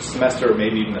first semester or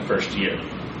maybe even the first year,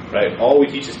 right? All we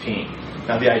teach is pinyin.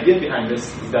 Now the idea behind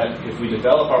this is that if we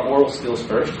develop our oral skills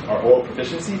first, our oral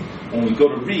proficiency, when we go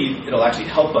to read, it'll actually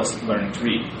help us learning to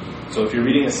read. So if you're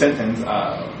reading a sentence,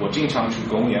 我经常去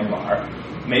公园玩,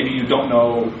 maybe you don't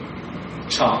know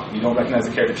chomp, you don't recognize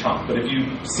the character chomp, but if you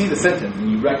see the sentence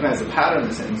and you recognize the pattern of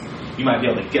the sentence, you might be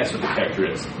able to guess what the character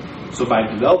is. So by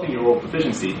developing your oral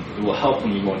proficiency, it will help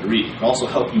when you go into read. It will also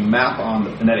help you map on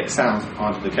the phonetic sounds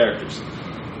onto the characters.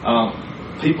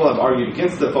 People have argued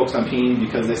against the focus on pinyin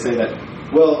because they say that,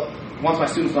 well, once my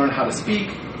students learn how to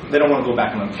speak, they don't want to go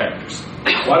back and learn characters.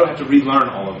 Why do I have to relearn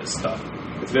all of this stuff?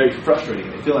 It's very frustrating.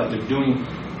 They feel like they're doing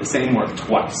the same work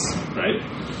twice, right?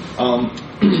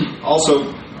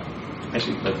 Also,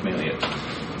 actually, that's mainly it.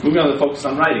 Moving on to the focus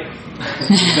on writing.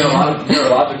 There are a lot of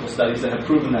neurological studies that have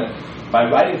proven that by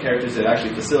writing characters, it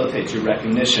actually facilitates your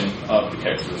recognition of the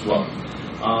characters as well.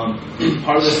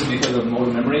 Part of this is because of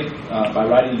motor memory. By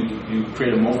writing, you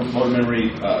create a motor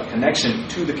memory connection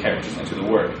to the characters and to the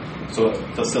word, so it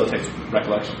facilitates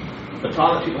recollection. The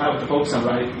problem that people have with the focus on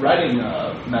writing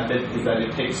method is that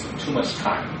it takes too much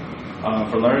time.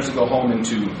 For learners to go home and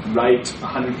to write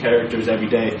 100 characters every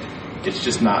day, it's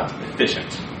just not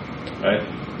efficient, right?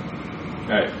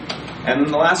 All right. And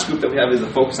then the last group that we have is the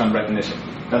focus on recognition.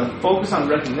 Now, the focus on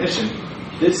recognition,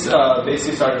 this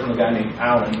basically started from a guy named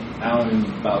Alan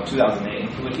in about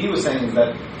 2008. What he was saying is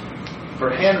that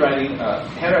for handwriting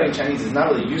Chinese is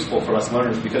not really useful for us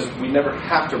learners because we never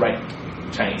have to write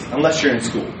Chinese unless you're in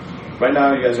school. Right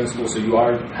now, you guys are in school, so you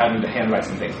are having to handwrite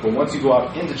some things. But once you go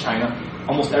out into China,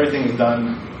 almost everything is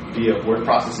done via word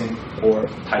processing or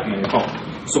typing on your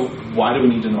phone. So why do we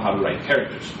need to know how to write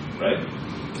characters, right?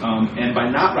 And by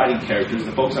not writing characters,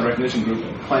 the Focus on Recognition group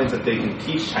claims that they can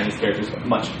teach Chinese characters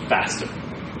much faster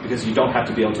because you don't have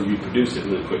to be able to reproduce it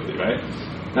really quickly, right?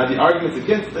 Now, the arguments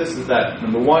against this is that,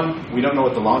 number one, we don't know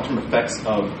what the long-term effects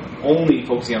of only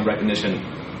focusing on recognition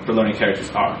for learning characters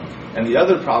are. And the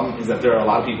other problem is that there are a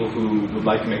lot of people who would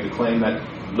like to make the claim that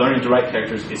learning to write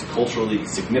characters is culturally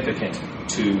significant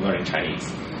to learning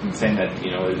Chinese, saying that,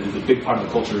 you know, it is a big part of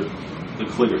the culture, the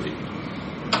calligraphy.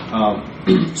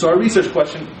 So our research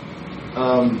question,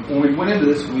 when we went into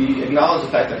this, we acknowledged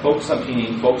the fact that focus on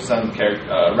pinyin, focus on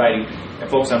writing, and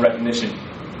focus on recognition,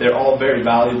 they're all very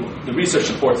valuable. The research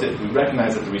supports it. We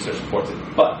recognize that the research supports it.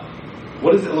 But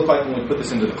what does it look like when we put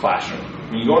this into the classroom?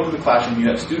 When you go into the classroom, you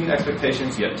have student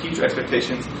expectations, you have teacher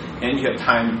expectations, and you have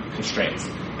time constraints.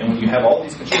 And when you have all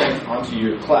these constraints onto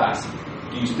your class,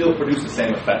 do you still produce the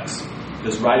same effects?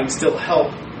 Does writing still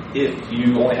help if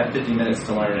you only have 50 minutes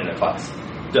to learn in a class?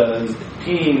 Does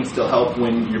pinyin still help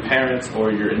when your parents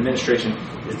or your administration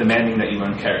is demanding that you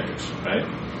learn characters, right?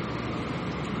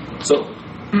 So,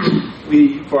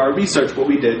 for our research, what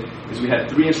we did is we had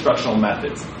 3 instructional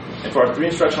methods. And for our 3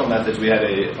 instructional methods, we had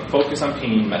a focus on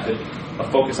pinyin method, a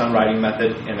focus on writing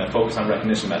method, and a focus on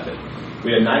recognition method.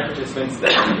 We had 9 participants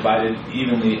that were divided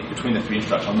evenly between the 3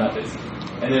 instructional methods.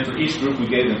 And then for each group, we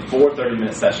gave them 4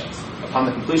 30-minute sessions. Upon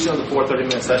the completion of the 4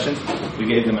 30-minute sessions, we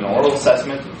gave them an oral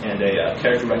assessment and a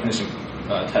character recognition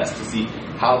test to see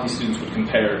how these students would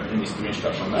compare in these 3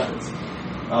 instructional methods.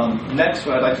 Next,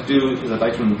 what I'd like to do is I'd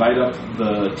like to invite up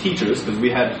the teachers, because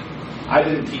I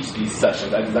didn't teach these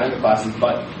sessions. I designed the classes,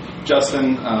 but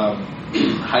Justin,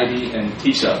 Heidi, and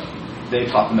Tisha, they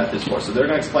taught the methods for us. So they're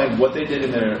going to explain what they did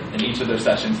in each of their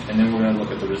sessions, and then we're going to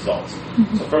look at the results.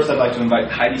 Mm-hmm. So first I'd like to invite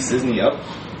Heidi Cisney up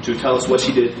to tell us what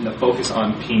she did in the Focus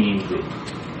on Pinyin group.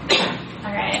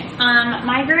 All right.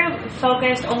 My group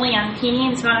focused only on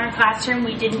pinyin, so in our classroom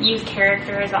we didn't use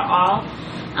characters at all.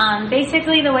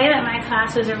 Basically, the way that my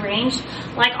class was arranged,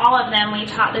 like all of them, we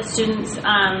taught the students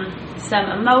some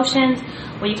emotions,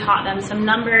 we taught them some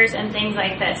numbers and things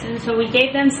like this. And so we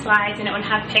gave them slides and it would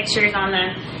have pictures on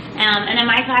them. And in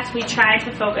my class, we tried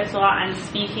to focus a lot on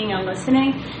speaking and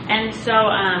listening. And so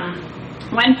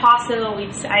when possible,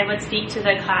 I would speak to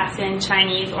the class in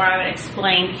Chinese, or I would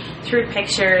explain through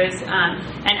pictures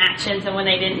and actions, and when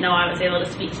they didn't know, I was able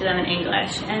to speak to them in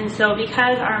English. And so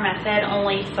because our method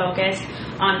only focused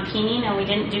on pinyin and we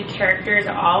didn't do characters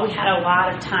at all, we had a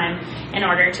lot of time in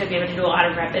order to be able to do a lot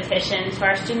of repetition. So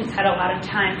our students had a lot of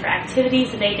time for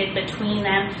activities that they did between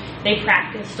them. They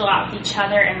practiced a lot with each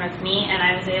other and with me, and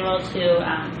I was able to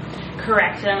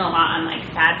correct them a lot on like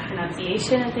bad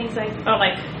pronunciation and things like,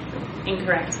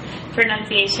 incorrect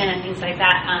pronunciation and things like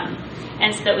that,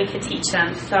 and so that we could teach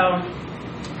them. So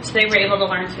So they were able to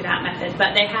learn through that method.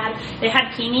 But they had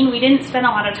pinyin. We didn't spend a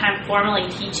lot of time formally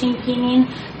teaching pinyin,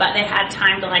 but they had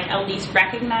time to like at least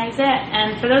recognize it.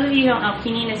 And for those of you who don't know,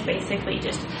 pinyin is basically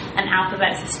just an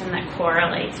alphabet system that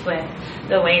correlates with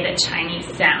the way that Chinese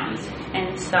sounds.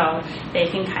 And so they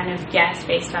can kind of guess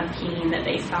based on pinyin that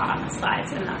they saw on the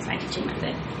slides, and that's my teaching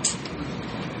method.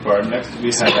 For our next,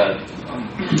 we had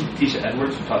Tisha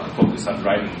Edwards, who taught the Focus on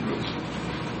Writing group.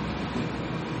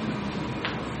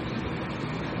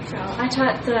 So I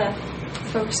taught the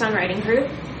Focus on Writing group,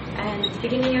 and at the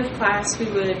beginning of class we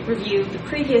would review the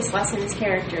previous lesson's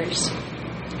characters,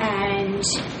 and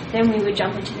then we would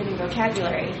jump into the new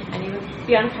vocabulary, and it would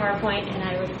be on PowerPoint, and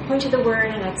I would point to the word,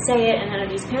 and I'd say it, and then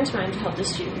I'd use pantomime to help the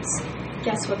students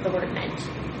guess what the word meant.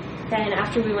 Then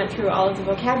after we went through all of the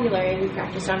vocabulary, we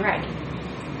practiced on writing.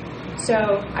 So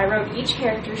I wrote each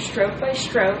character stroke by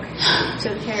stroke, so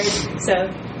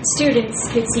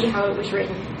students could see how it was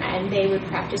written, and they would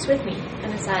practice with me.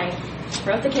 And as I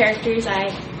wrote the characters,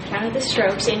 I counted the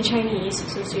strokes in Chinese,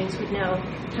 so students would know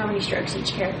how many strokes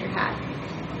each character had.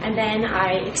 And then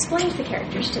I explained the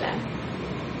characters to them.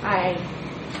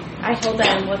 I told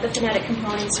them what the phonetic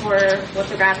components were, what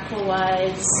the radical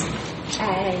was,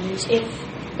 and if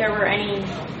there were any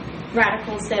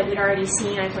radicals that we'd already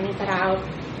seen, I pointed that out.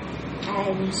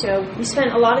 And so we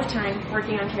spent a lot of time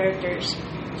working on characters.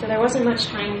 So there wasn't much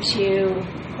time to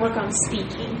work on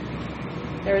speaking.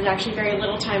 There was actually very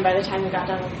little time by the time we got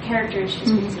done with the characters,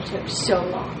 just because it took so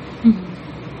long.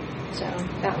 So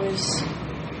that was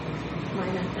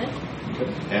my method.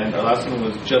 Okay. And our last one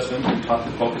was Justin, who taught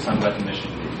the Focus on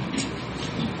Recognition group.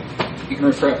 You can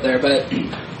refer up there, but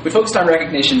we focused on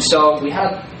recognition. So we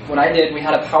had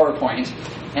a PowerPoint,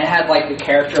 and it had like the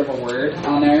character of a word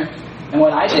on there. And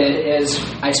what I did is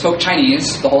I spoke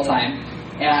Chinese the whole time,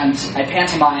 and I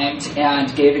pantomimed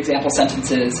and gave example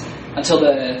sentences until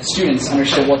the students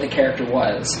understood what the character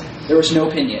was. There was no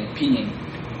pinyin,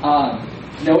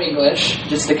 no English,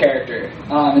 just the character.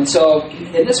 And so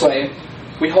in this way,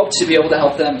 we hope to be able to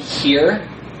help them hear.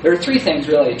 There are three things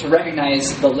really: to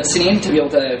recognize the listening, to be able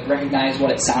to recognize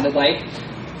what it sounded like,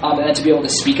 and then to be able to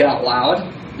speak it out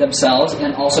loud themselves,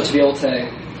 and also to be able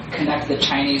to connect the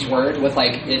Chinese word with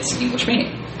like its English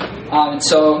meaning. And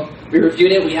so we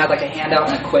reviewed it. We had like a handout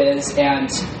and a quiz, and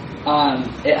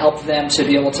it helped them to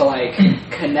be able to like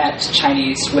connect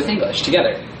Chinese with English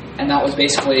together. And that was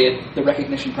basically the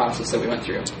recognition process that we went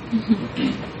through.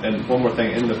 And one more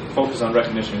thing, in the Focus on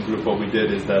Recognition group, what we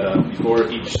did is that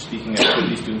before each speaking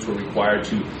activity, students were required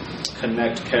to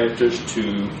connect characters to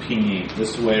pinyin.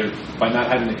 This way, by not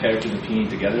having the characters and pinyin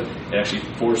together, it actually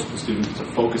forced the students to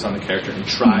focus on the character and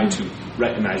try to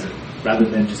recognize it, rather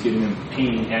than just giving them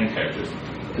pinyin and characters.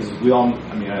 Because we all,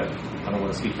 I don't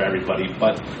want to speak for everybody,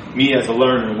 but me as a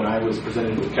learner, when I was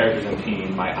presented with characters in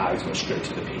pinyin, my eyes went straight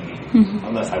to the pinyin.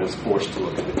 Unless I was forced to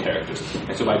look at the characters.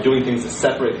 And so by doing things to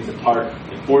separate these apart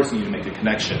and forcing you to make a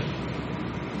connection,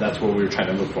 that's what we were trying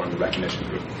to look for in the recognition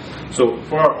group. So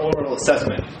for our oral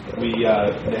assessment,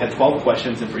 they had 12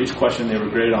 questions, and for each question they were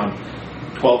graded on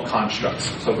 12 constructs.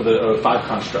 So for the 5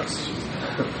 constructs.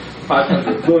 5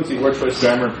 constructs: fluency, word choice,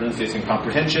 grammar, pronunciation,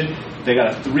 comprehension. They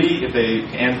got a 3 if they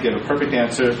gave a perfect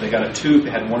answer. They got a 2 if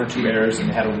they had 1 or 2 errors, and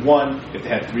they had a 1 if they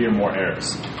had 3 or more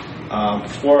errors.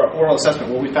 For our oral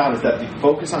assessment, what we found is that the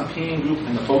Focus on Pinyin group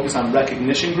and the Focus on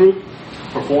Recognition group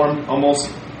performed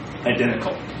almost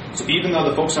identical. So even though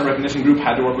the Focus on Recognition group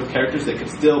had to work with characters, they could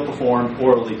still perform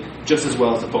orally just as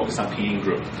well as the Focus on Pinyin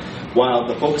group, while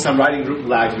the Focus on Writing group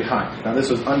lagged behind. Now this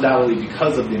was undoubtedly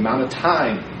because of the amount of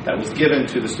time that was given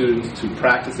to the students to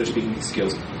practice their speaking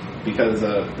skills, because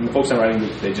in the Focus on Writing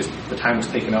group, the time was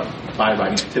taken up by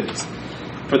writing activities.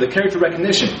 For the character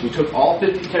recognition, we took all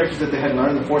 50 characters that they had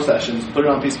learned in the 4 sessions, put it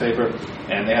on a piece of paper,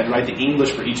 and they had to write the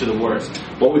English for each of the words.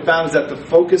 What we found is that the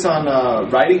Focus on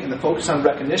Writing and the Focus on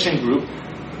Recognition group,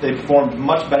 they performed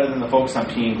much better than the Focus on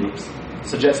Pinyin groups,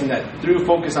 suggesting that through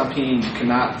Focus on Pinyin,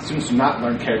 students do not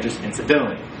learn characters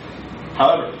incidentally.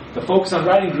 However, the Focus on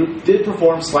Writing group did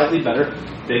perform slightly better.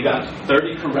 They got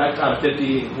 30 correct out of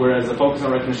 50, whereas the Focus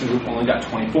on Recognition group only got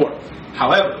 24.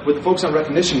 However, with the Focus on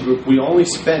Recognition group, we only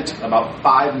spent about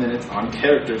 5 minutes on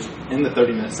characters in the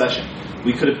 30-minute session.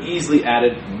 We could have easily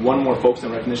added 1 more Focus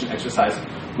on Recognition exercise,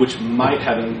 which might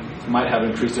have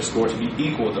increased their score to be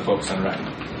equal with the Focus on Writing.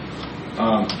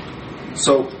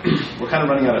 So we're kind of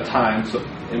running out of time,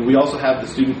 and we also have the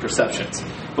student perceptions.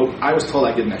 But I was told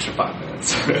I get an extra 5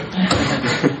 minutes.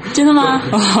 真的吗？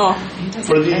哦。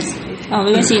For these.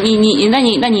 没关系，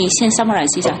那你先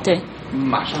summarize 一下，对。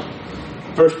马上。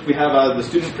first, we have the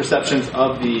student perceptions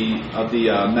of the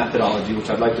methodology, which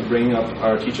I'd like to bring up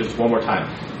our teachers one more time.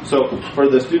 So, for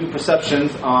the student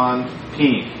perceptions on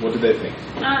Pinyin, what do they think?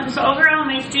 So overall,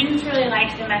 my students really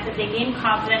liked the method. They gained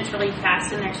confidence really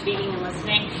fast in their speaking and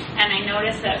listening, and I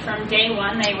noticed that from day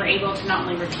one, they were able to not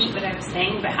only repeat what I was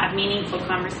saying, but have meaningful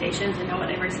conversations and know what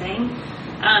they were saying.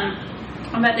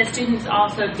 But the students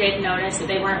also did notice that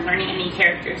they weren't learning any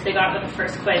characters. They got to the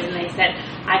first quiz and they said,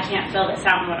 I can't fill this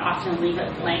out and would often leave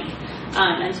it blank.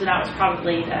 And so that was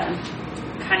probably the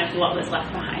kind of what was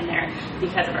left behind there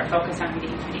because of our focus on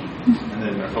reading and writing. And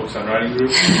then our focus on writing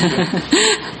group.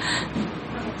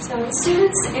 So the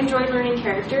students enjoyed learning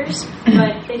characters,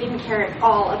 but they didn't care at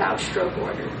all about stroke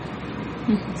order.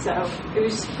 So it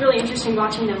was really interesting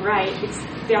watching them write because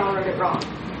they all wrote it wrong.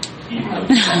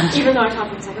 Even though I taught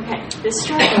them, it's like, okay, this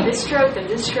stroke, then this stroke, then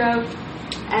this stroke.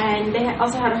 And they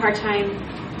also had a hard time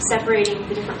separating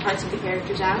the different parts of the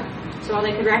characters out. So while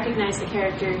they could recognize the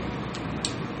character,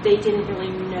 they didn't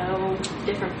really know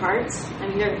different parts. I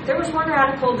mean, there was one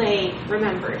radical they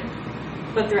remembered,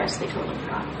 but the rest they totally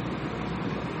forgot.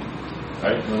 All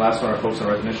right, and the last one, our focus on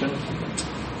recognition.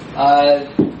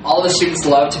 All the students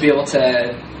loved to be able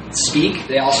to speak.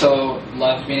 They also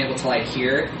loved being able to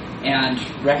hear and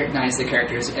recognize the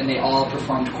characters, and they all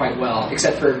performed quite well,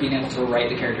 except for being able to write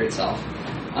the character itself.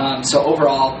 So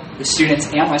overall, the students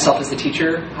and myself as the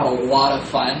teacher had a lot of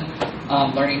fun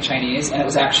learning Chinese, and it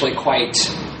was actually quite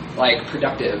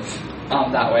productive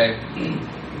that way.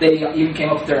 They even came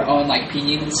up with their own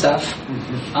pinyin and stuff.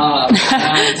 And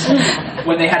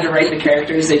when they had to write the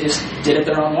characters, they just did it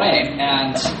their own way,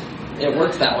 and it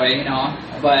worked that way,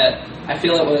 But I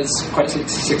feel it was quite a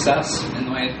success in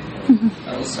the way.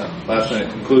 Last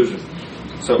minute conclusion.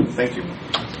 So, thank you.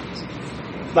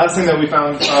 Last thing that we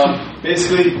found,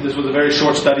 basically, this was a very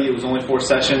short study. It was only 4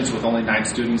 sessions with only 9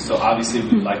 students. So, obviously,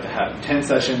 we'd like to have 10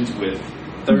 sessions with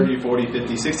 30, 40,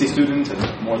 50, 60 students, and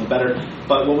the more the better.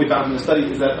 But what we found in the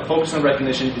study is that a focus on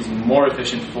recognition is more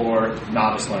efficient for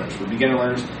novice learners, for beginner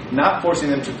learners. Not forcing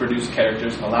them to produce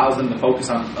characters allows them to focus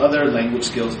on other language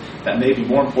skills that may be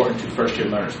more important to first-year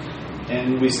learners.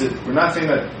 And we're not saying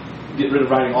that get rid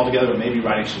of writing altogether, but maybe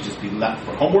writing should just be left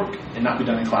for homework and not be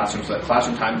done in classroom, so that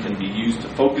classroom time can be used to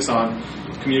focus on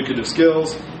communicative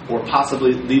skills, or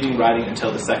possibly leaving writing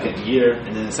until the second year,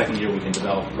 and then the second year we can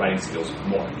develop writing skills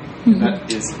more. And that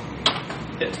is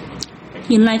it.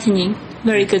 Enlightening,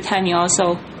 very good timing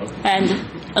also, and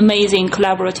amazing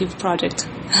collaborative project.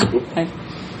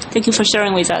 Thank you for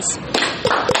sharing with us.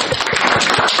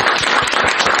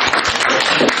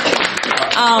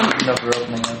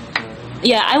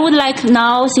 Yeah, I would like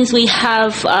now, since we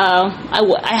have,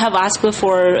 I have asked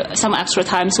for some extra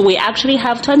time, so we actually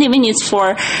have 20 minutes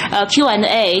for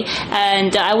Q&A,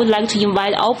 and I would like to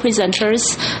invite all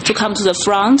presenters to come to the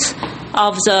front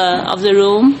of the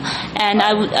room, and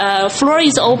floor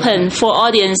is open for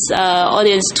audience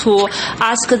to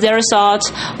ask their thoughts,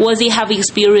 what they have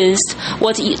experienced,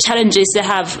 what challenges they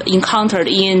have encountered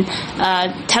in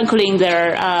tackling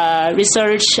their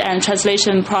research and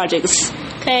translation projects.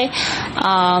 Okay,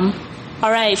 all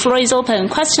right, floor is open.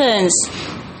 Questions?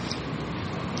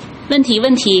 问题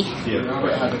Yeah,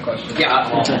 I have a question. Yeah,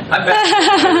 I'm back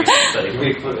to the study, to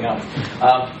be completely honest.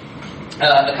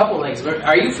 A couple of things.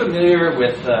 Are you familiar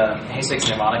with Haystack's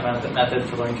mnemonic method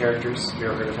for learning characters? Have you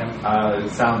ever heard of him?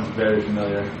 It sounds very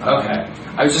familiar. Okay.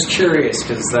 I was just curious,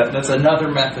 because that's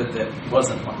another method that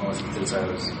wasn't one of the ones I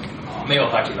was... Maybe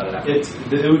I'll talk to you about it after.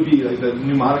 It would be the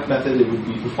mnemonic method. It would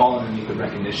fall underneath the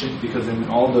recognition, because in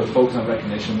all the focus on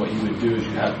recognition, what you would do is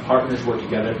you have partners work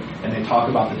together and they talk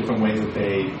about the different ways that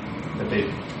they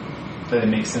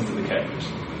make sense of the characters.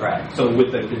 Right. So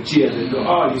with the jia, they go,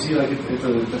 you see,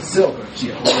 it's a silk or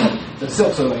jia. The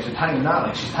silk, so she's tying a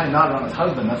knot, she's tying a knot around his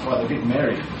husband. That's why they're getting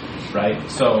married, right?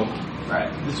 So,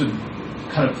 this would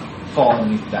kind of fall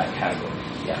underneath that category.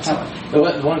 Yeah. So the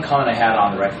one comment I had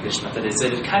on the recognition method is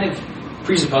that it kind of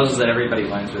presupposes that everybody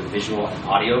learns with visual and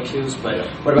audio cues, but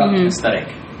what about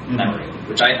aesthetic memory,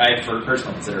 which I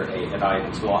personally consider a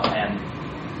valuable tool. And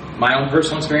my own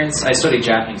personal experience, I studied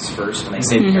Japanese first, and they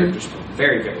saved characters for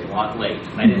very, very late,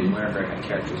 and I didn't learn very many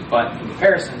characters. But in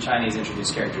comparison, Chinese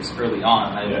introduced characters early on,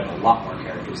 and I learned a lot more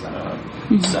characters than I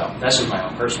learned. So that's just my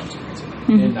own personal experience.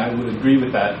 And I would agree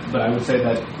with that, but I would say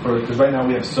that because right now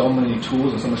we have so many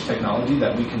tools and so much technology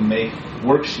that we can make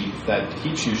worksheets that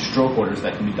teach you stroke orders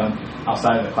that can be done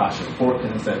outside of the classroom for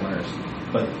kinesthetic learners.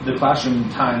 But the classroom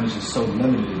time is just so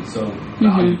limited and so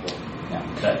valuable.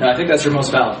 Yeah. No, I think that's your most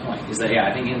valid point, is that,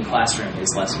 I think in the classroom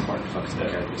it's less important to focus on the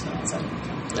characters than outside.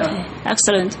 Okay.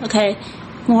 Excellent. Okay.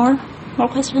 More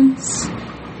questions?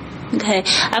 Okay,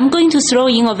 I'm going to throw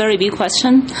in a very big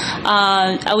question.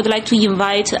 I would like to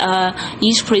invite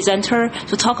each presenter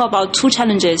to talk about 2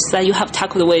 challenges that you have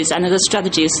tackled with and the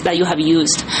strategies that you have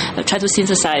used. Try to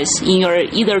synthesize in your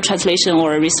either translation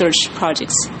or research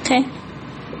projects. Okay?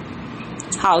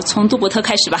 好，从杜伯特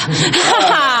开始吧。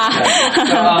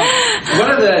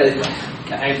One of the,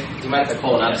 do you mind if I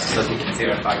pull it up so you can see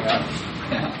what I'm talking about?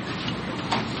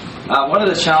 One of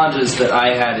the challenges that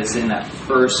I had is in that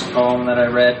first poem that I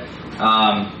read.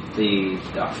 The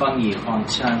Feng Yi Huang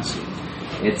Qianxi.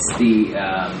 It's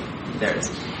there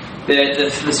it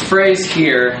is. This phrase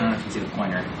here, I don't know if you can see the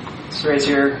pointer. This phrase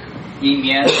here, Yi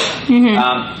Mian.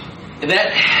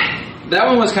 That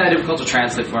one was kind of difficult to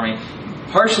translate for me.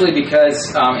 Partially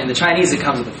because in the Chinese it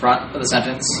comes at the front of the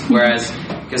sentence, whereas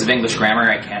because of English grammar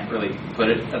I can't really put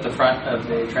it at the front of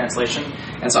the translation.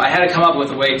 And so I had to come up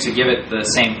with a way to give it the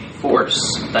same force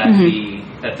that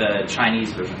the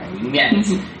Chinese version had.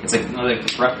 It's like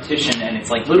repetition, and it's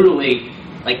like literally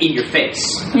like in your face.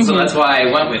 And so that's why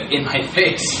I went with in my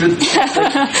face for this.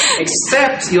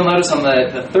 Except you'll notice on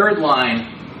the third line,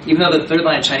 even though the third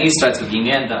line in Chinese starts with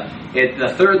yin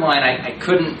the third line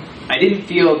I didn't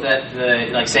feel that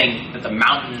saying that the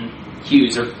mountain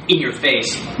hues are in your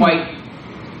face quite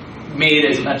made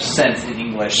as much sense in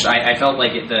English. I felt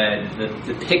like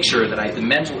the picture the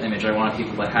mental image I wanted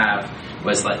people to have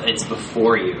was like it's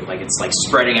before you, like it's like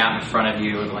spreading out in front of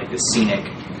you, like this scenic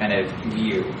kind of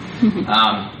view.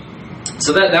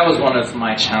 So that was one of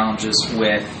my challenges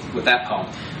with that poem.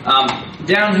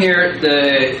 Down here,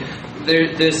 the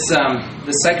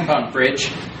second poem, Bridge.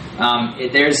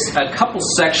 There's a couple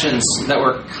sections that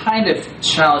were kind of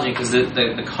challenging because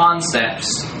the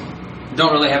concepts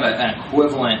don't really have an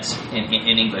equivalent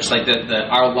in English. Like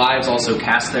our lives also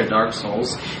cast their dark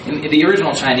souls. In the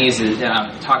original Chinese, it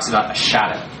talks about a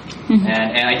shadow,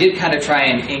 and I did kind of try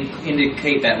and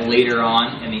indicate that later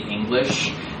on in the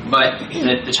English. But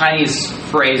the Chinese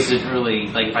phrase didn't really,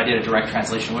 like if I did a direct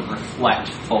translation, wouldn't reflect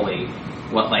fully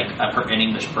what like an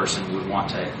English person would want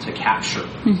to capture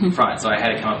from it. So I had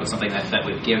to come up with something that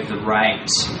would give the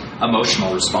right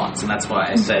emotional response, and that's why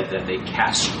I said that they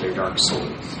cast their dark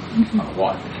souls on the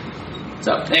water.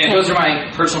 So anyway, those are my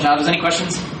personal challenges. Any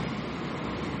questions?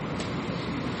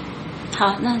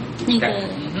 好，那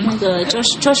个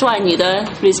Joshua， 你的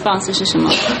response 是什么？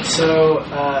 So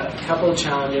a couple of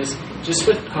challenges. Just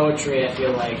with poetry, I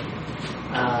feel like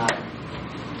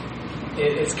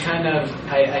it's kind of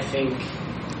I think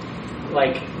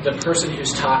like the person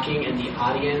who's talking and the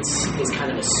audience is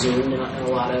kind of assumed in a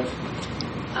lot of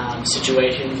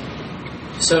situations.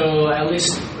 So at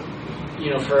least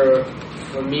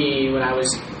for me, when I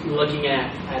was looking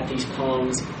at these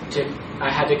poems, I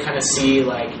had to kind of see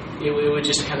like it would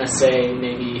just kind of say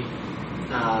maybe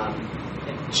a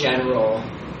general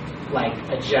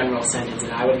sentence,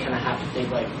 and I would kind of have to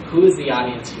think like, who is the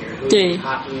audience here? Who is he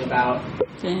talking about?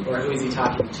 Or who is he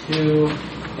talking to?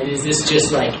 And is this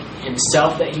just like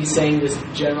himself that he's saying this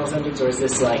general sentence, or is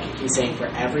this like he's saying for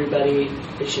everybody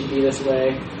it should be this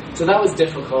way? So that was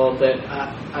difficult, but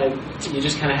you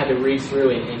just kind of had to read through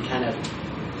it and kind of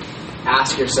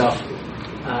ask yourself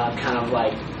kind of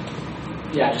like,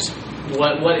 just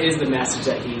what is the message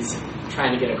that he's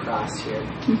trying to get across here?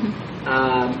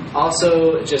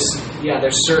 Also,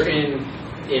 there's certain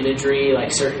imagery,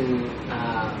 like certain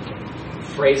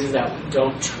phrases that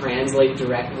don't translate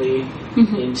directly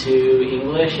into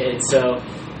English, and so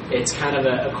it's kind of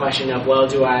a question of, well,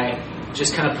 do I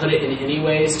just kind of put it in any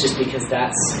ways just because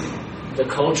that's the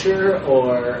culture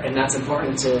and that's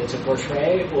important to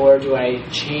portray, or do I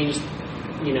change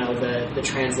the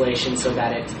translation so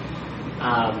that it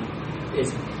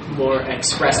is more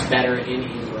expressed better in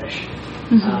English?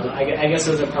 I guess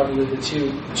those are probably the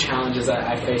two challenges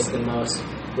I face the most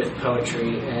with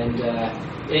poetry, and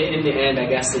in the end, I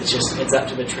guess it's up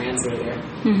to the translator.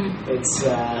 It's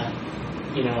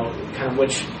kind of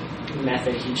which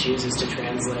method he chooses to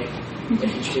translate.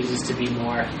 If he chooses to be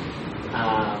more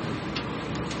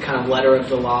kind of letter of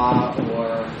the law,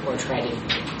 or try to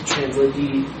translate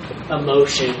the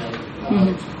emotion of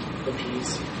the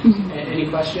piece. Any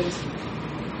questions?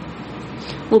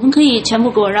 我们可以全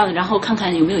部给我让，然后看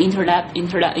看有没有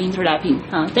interlapping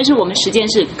啊，但是我们时间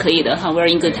是可以的哈 ，we're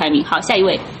in good timing。好，下一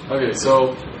位。Okay,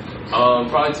 so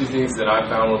probably two things that I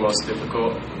found were most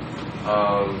difficult.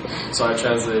 So I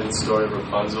translated the story of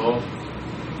Rapunzel,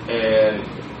 and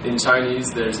in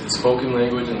Chinese there's the spoken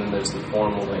language and then there's the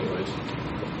formal language,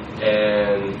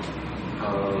 and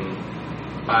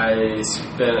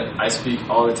I speak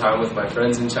all the time with my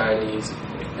friends in Chinese.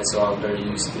 And so I'm very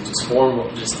used to just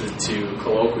to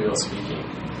colloquial speaking.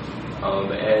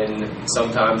 and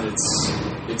sometimes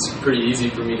it's pretty easy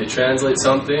for me to translate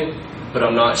something, but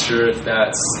I'm not sure if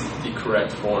that's the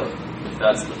correct form. If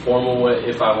that's the formal way,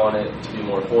 if I want it to be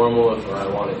more formal, if I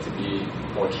want it to be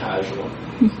more casual.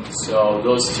 So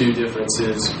those two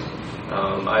differences,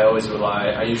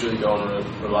 I usually go and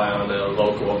rely on a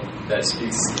local that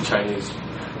speaks Chinese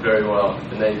very well,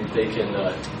 and they can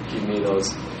give me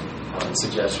those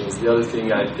suggestions. The other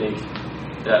thing I think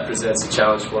that presents a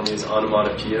challenge for me is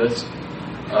onomatopoeias.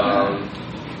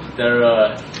 They're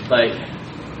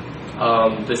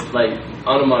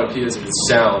onomatopoeias are the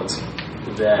sounds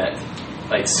that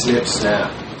like snip,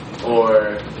 snap,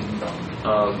 or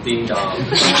ding dong,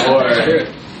 or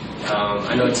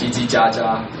I know ji ji ja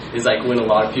ja is like when a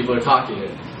lot of people are talking.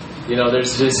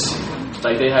 There's just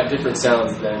like they have different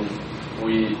sounds than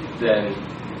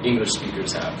English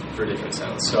speakers have for different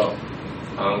sounds. So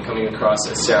coming across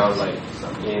a sound like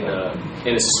in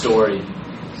a story,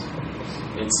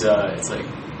 it's like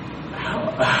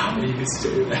how do you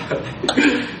say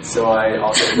that? So I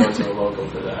also go to a local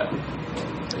for that.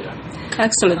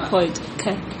 Excellent point.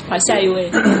 Okay. 好，下一位。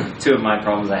 Two of my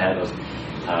problems I had was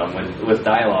with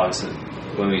dialogues.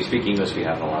 When we speak English, we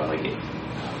have a lot of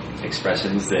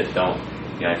expressions that don't.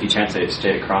 If you translate it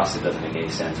straight across, it doesn't make any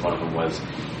sense. One of them was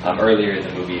earlier in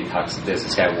the movie. There's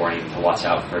this guy warning to watch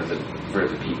out for the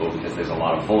people because there's a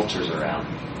lot of vultures around.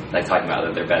 Like talking about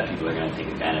that they're bad people are going to take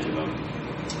advantage of them.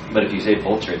 But if you say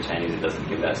vulture in Chinese, it doesn't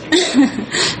give that same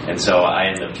sense. And so I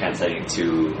ended up translating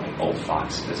to old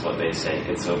fox is what they say.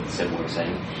 It's a similar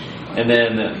saying. And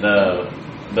then the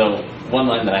one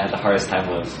line that I had the hardest time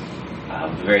was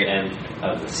the very end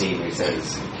of the scene where he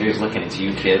says, "Here's looking at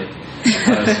you, kid."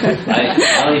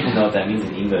 I don't even know what that means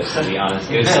in English, to be honest.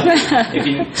 It was if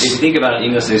you think about it in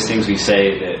English, there's things we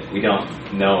say that we don't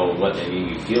know what they mean.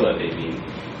 We feel what they mean.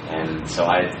 And so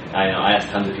I asked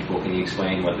tons of people, can you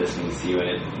explain what this means to you?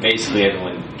 And basically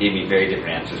everyone gave me very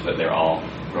different answers, but they're all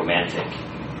romantic.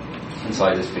 And so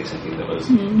I just picked something that was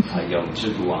Yong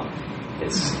Zhi Bu Wang.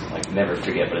 It's like never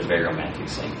forget, but it's very romantic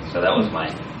thing. So that was my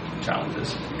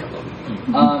challenges.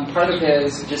 Part of it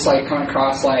is just coming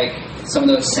across some of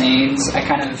those sayings I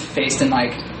kind of faced in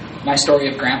my story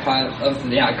of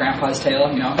Grandpa's Tale,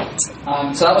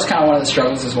 so that was kind of one of the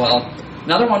struggles as well.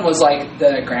 Another one was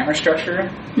the grammar structure.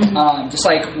 Just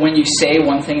when you say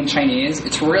one thing in Chinese,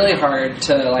 it's really hard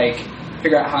to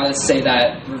figure out how to say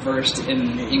that reversed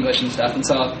in English and stuff. And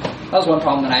so that was one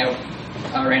problem that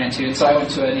I ran into. So I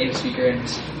went to a native speaker and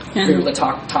just we were able to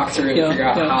talk through it and figure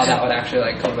out how that would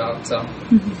actually come about. So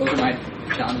those are my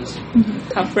challenges.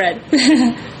 Tough Fred.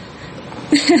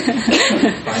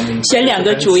 选两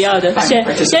个主要的，选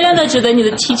两个值得你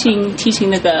的 teaching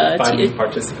那个。Finding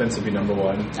participants would be number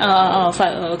one.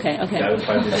 Okay. That would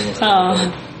probably be the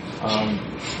most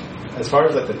As far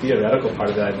as the theoretical part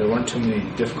of that, there weren't too many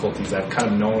difficulties. I've kind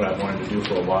of known what I wanted to do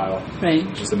for a while. Right.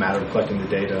 It's just a matter of collecting the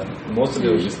data. Most of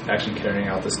it was just actually carrying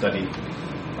out the study.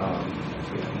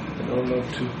 There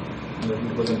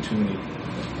wasn't too many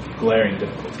glaring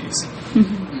difficulties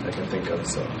I can think of.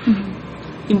 So.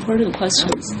 Important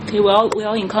questions. Okay, we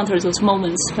all encounter those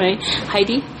moments, right?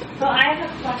 Heidi? So I have a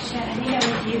question. I think it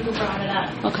was you who brought it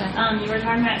up. Okay. You were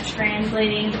talking about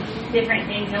translating different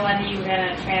things and whether you were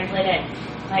going to translate it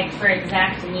for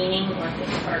exact meaning or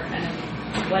kind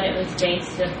of what it was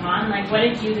based upon. What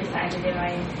did you decide to do?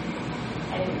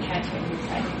 I didn't catch what you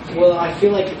decided. Well, I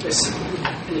feel like it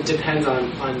depends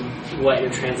on what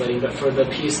you're translating, but for the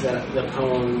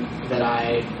poem that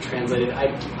I translated,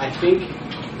 I think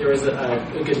there was a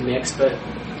good mix, but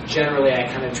generally I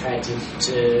kind of tried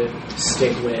to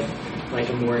stick with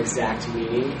a more exact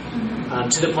meaning,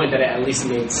 to the point that it at least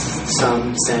made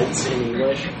some sense in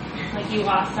English. You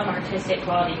lost some artistic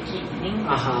quality to keep meaning.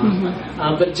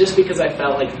 But just because I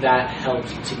felt that helped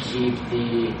to keep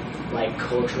the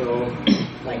cultural,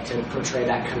 to portray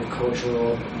that kind of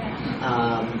cultural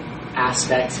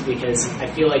aspect, because I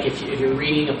feel like if you're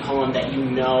reading a poem that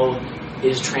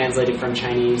is translated from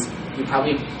Chinese, you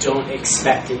probably don't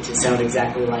expect it to sound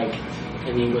exactly like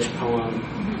an English poem.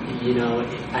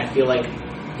 I feel like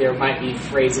there might be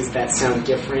phrases that sound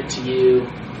different to you,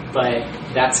 but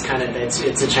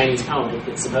it's a Chinese poem.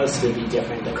 It's supposed to be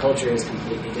different. The culture is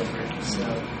completely different, so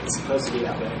it's supposed to be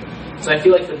that way. So I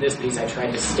feel like for this piece, I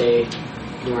tried to stay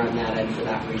more on that end for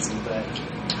that reason, but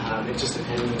it just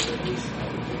depends on the piece.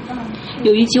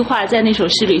 有一句话在那首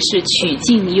诗里是曲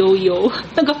径悠悠，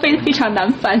那个非常难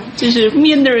翻，就是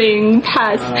meandering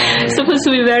path supposed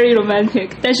to be very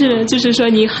romantic， 但是就是说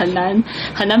你很难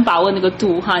把握那个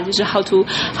度哈，就是 how to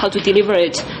deliver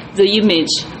it the image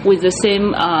with the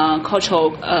same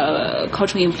cultural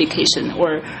implication,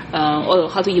 or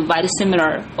how to invite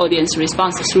similar audience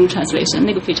response through translation.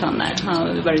 那个非常难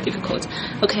very difficult.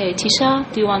 Okay, Tisha,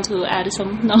 do you want to add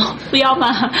some? No, 不要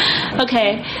吗?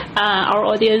 Okay, our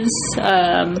audience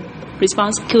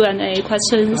response Q&A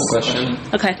questions. Question.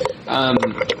 Okay.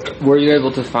 Were you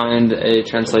able to find a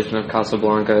translation of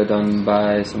Casablanca done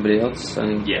by somebody else,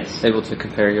 and yes, able to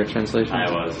compare your translation? I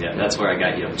was, yeah. That's where I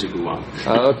got Zhigu Wang.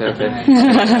 Oh, okay. I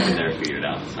never figured it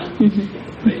out. So.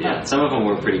 But yeah, some of them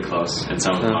were pretty close, and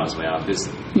some of them I was way off. Because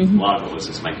a lot of it was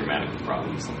just my grammatical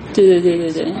problems.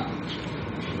 对。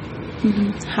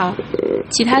好，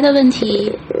其他的问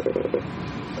题？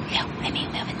没有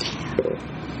问题。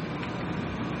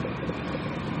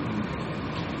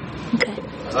Okay.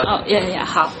 Oh, yeah,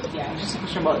 how? Yeah, just a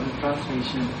question about the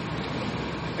translation.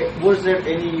 Was there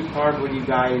any part where you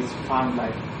guys found,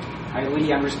 like, I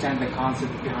really understand the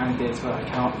concept behind this, but I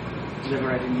cannot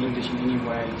deliver it in English in any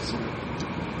way, so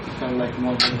it felt like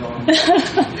more wrong?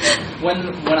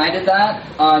 When I did that,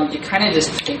 you kind of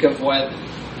just think of what,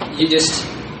 you just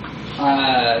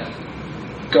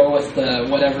go with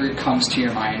whatever comes to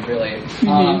your mind, really.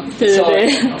 So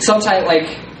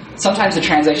sometimes the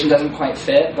translation doesn't quite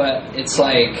fit, but it's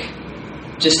like,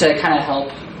 just to kind of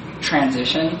help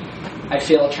transition, I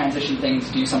feel transition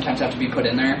things do sometimes have to be put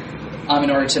in there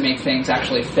in order to make things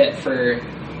actually fit for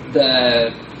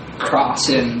the cross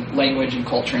in language and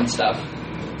culture and stuff.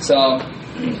 So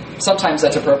sometimes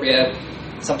that's appropriate,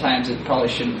 sometimes it probably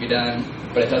shouldn't be done,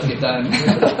 but it does get done.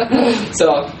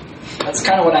 So that's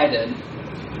kind of what I did.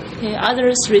 Okay,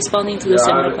 others responding to the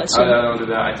similar question. I add on to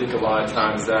that. I think a lot of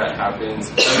times that happens,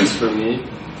 at least for me,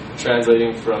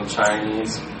 translating from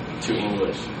Chinese to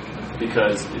English.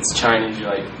 Because it's Chinese, you're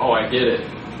like, oh, I get it.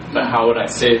 But how would I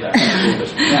say that in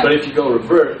English? Yeah. But if you go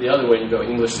revert the other way, you go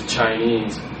English to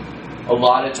Chinese, a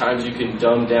lot of times you can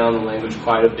dumb down the language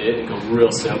quite a bit and go real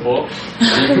simple.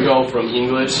 And you can go from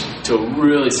English to a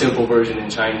really simple version in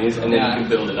Chinese, and then you can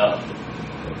build it up.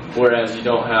 Whereas you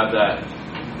don't have that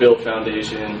built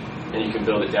foundation, and you can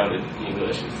build it down to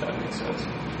English, if that makes sense.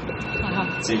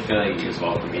 Same feeling as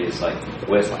well for me is like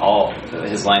with all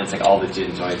his lines, like all the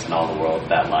gin joints in all the world.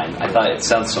 That line, I thought it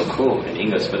sounds so cool in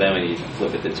English, but then when you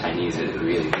flip it to Chinese, it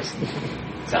really just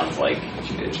sounds like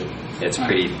it's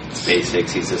pretty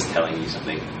basics. He's just telling you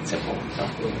something simple, so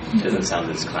it doesn't sound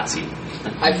as classy.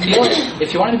 I feel like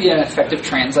if you want to be an effective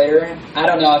translator, I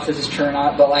don't know if this is true or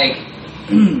not, but like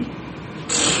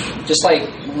just like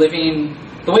living.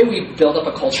 The way we build up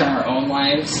a culture in our own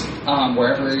lives,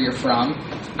 wherever you're from,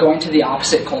 going to the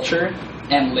opposite culture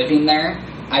and living there,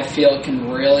 I feel can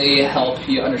really help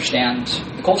you understand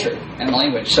the culture and the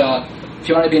language. So if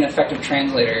you want to be an effective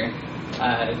translator,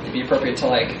 it'd be appropriate to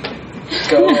like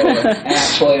go and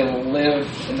actually live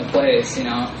in the place,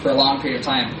 for a long period of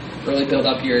time. Really build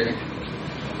up your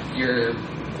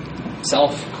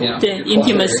self, your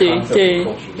intimacy.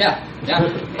 Yeah.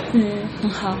 很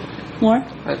好。More?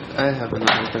 I have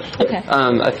another question. Okay.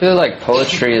 I feel like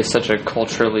poetry is such a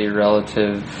culturally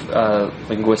relative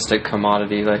linguistic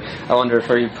commodity. Like, I wonder,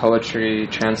 for you poetry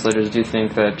translators, do you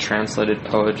think that translated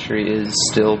poetry is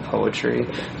still poetry?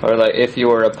 Or like, if you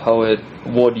were a poet,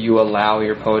 would you allow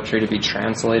your poetry to be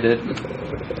translated?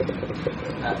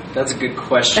 That's a good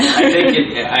question.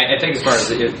 I think as far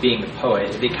as it being a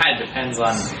poet, it kind of depends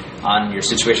on your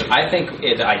situation. I think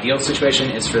the ideal situation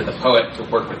is for the poet to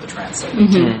work with the translator,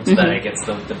 so that it gets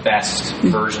the best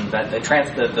version that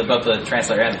both the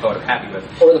translator and the poet are happy with.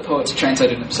 Or the poet to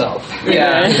translate it himself.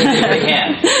 Yeah, if they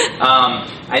can.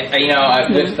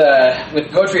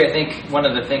 With poetry, I think one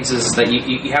of the things is that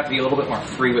you have to be a little bit more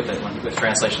free with it with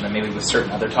translation than maybe with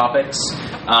certain other topics.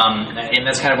 And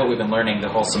that's kind of what we've been learning the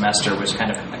whole semester, was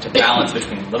kind of to balance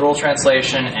between literal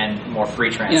translation and more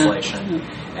free translation.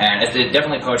 And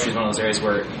definitely poetry is one of those areas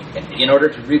where, in order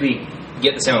to really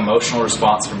get the same emotional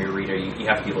response from your reader, you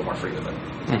have to be a little more free with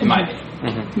it, in my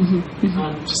opinion.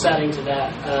 Just adding to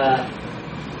that,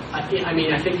 I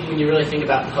think when you really think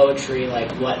about poetry,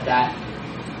 like what that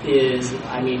is,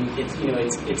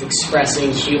 it's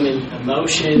expressing human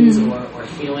emotions or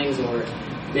feelings or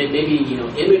maybe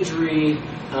imagery,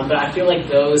 but I feel like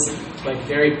those like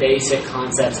very basic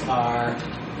concepts are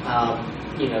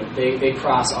they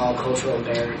cross all cultural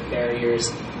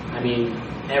barriers.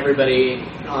 Everybody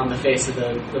on the face of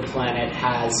the planet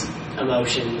has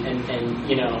emotion, and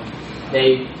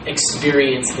they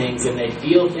experience things and they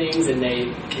feel things and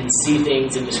they can see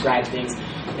things and describe things.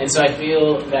 And so I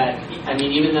feel that,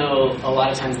 even though a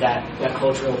lot of times that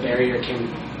cultural barrier can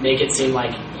make it seem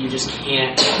like you just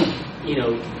can't,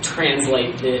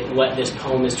 translate what this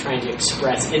poem is trying to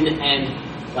express, in the end,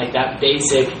 like that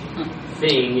basic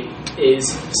thing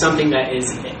is something that is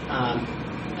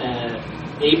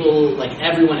able, like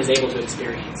everyone is able to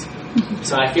experience.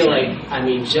 So I feel like, I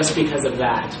mean, just because of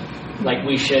that, like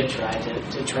we should try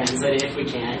to translate it if we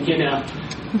can, you know,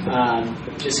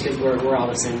 just because we're all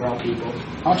the same, we're all people.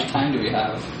 How much time do we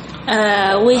have?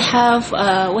 We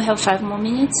have 5 more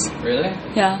minutes. Really?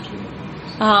 Yeah.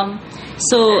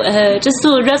 So just to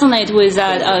resonate with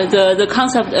that, the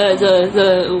concept,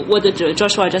 what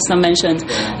Joshua just mentioned,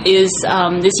 is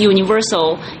this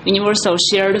universal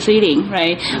shared feeling,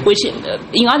 right? Which,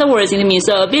 in other words, it means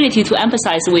the ability to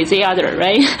empathize with the other,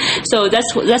 right? So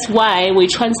that's why we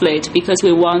translate, because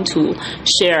we want to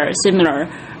share similar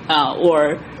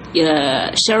or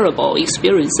shareable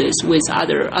experiences with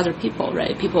other people,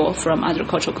 right? People from other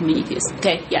cultural communities.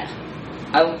 Okay, yeah.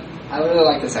 I really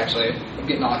like this, actually. I'm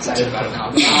getting all excited about it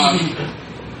now.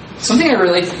 Something I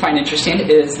really find interesting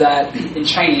is that in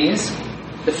Chinese,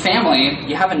 the family,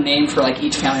 you have a name for like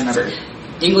each family member.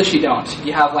 English, you don't.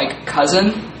 You have like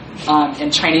cousin.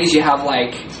 In Chinese, you have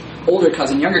like older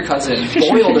cousin, younger cousin,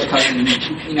 boy older cousin.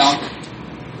 You know,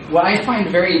 what I find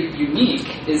very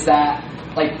unique is that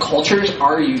like cultures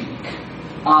are unique,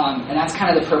 and that's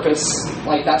kind of the purpose.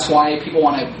 Like that's why people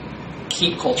want to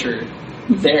keep culture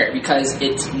there, because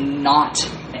it's not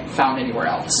found anywhere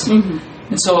else. Mm-hmm.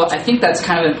 And so I think that's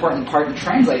kind of an important part in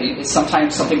translating, is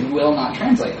sometimes something will not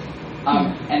translate.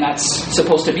 And that's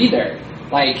supposed to be there.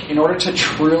 Like, in order to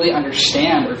truly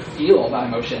understand or feel that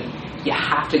emotion, you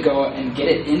have to go and get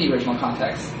it in the original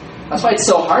context. That's why it's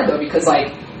so hard, though, because,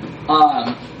 like,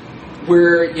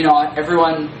 we're, you know,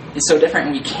 everyone is so different,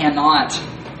 and we cannot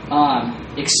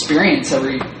experience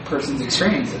every person's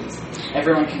experiences.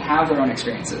 Everyone can have their own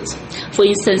experiences. For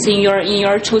instance, in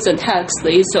your chosen text,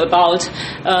 it's about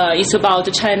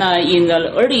China in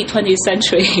the early 20th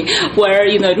century, where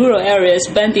in the rural areas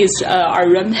bandits are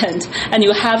rampant, and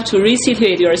you have to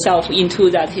resituate yourself into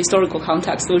that historical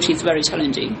context, which is very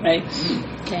challenging, right?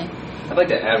 Okay. I'd like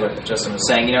to add what Justin was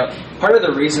saying. You know, part of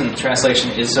the reason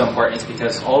translation is so important is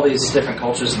because all these different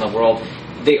cultures in the world,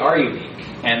 they are unique.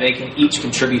 And they can each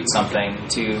contribute something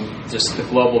to just the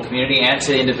global community and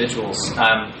to individuals.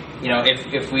 You know,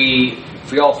 if we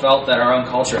all felt that our own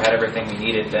culture had everything we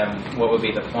needed, then what would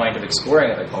be the point of exploring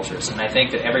other cultures? And I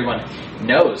think that everyone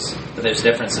knows that there's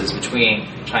differences between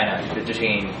China,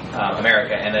 between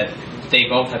America, and that they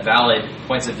both have valid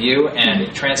points of view.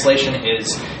 And translation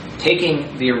is taking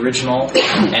the original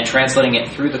and translating it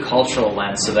through the cultural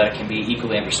lens so that it can be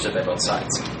equally understood by both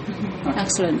sides.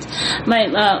 Excellent.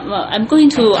 I'm going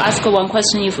to ask one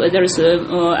question. If there's,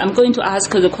 I'm going to ask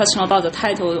the question about the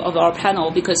title of our panel,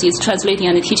 because it's translating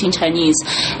and teaching Chinese,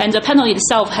 and the panel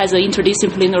itself has an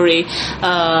interdisciplinary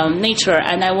nature.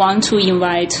 And I want to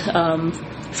invite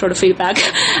sort of feedback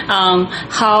on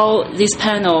how this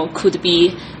panel could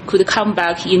come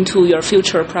back into your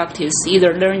future practice,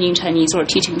 either learning Chinese or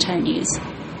teaching Chinese.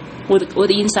 What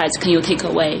insights can you take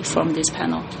away from this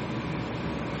panel?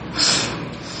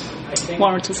 I think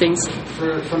 1 or 2 things.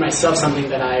 For myself, something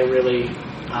that I really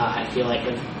I feel like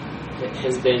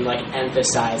has been like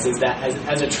emphasized is that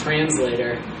as a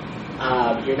translator,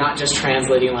 you're not just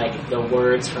translating like the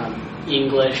words from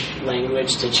English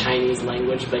language to Chinese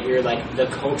language, but you're like the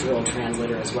cultural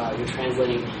translator as well. You're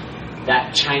translating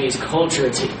that Chinese culture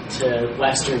to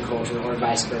Western culture or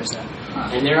vice versa.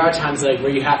 And there are times like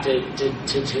where you have to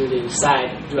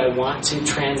decide, do I want to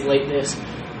translate this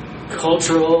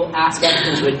cultural aspect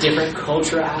into a different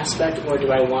cultural aspect, or do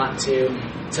I want to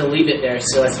leave it there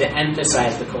so as to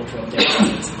emphasize the cultural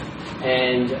differences?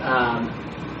 And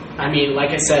I mean,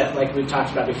 like I said, like we've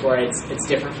talked about before, it's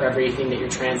different for everything that you're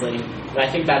translating. But I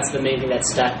think that's the main thing that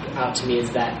stuck out to me,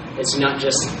 is that it's not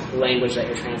just language that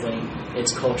you're translating,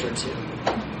 it's culture too.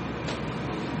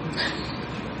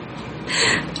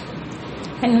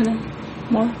 还有呢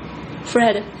 ？More?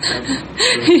 Fred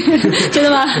真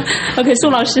的吗 ？OK，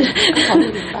 宋老师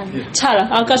差了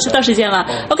啊，到时间了。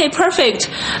OK, perfect.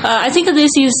 I think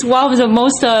this is one of the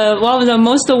most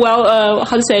well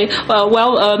how to say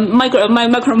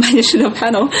micromanaged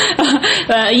panel.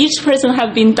 Each person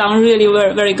have been done really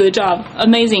very good job.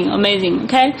 Amazing.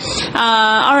 Okay.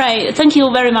 All right. Thank you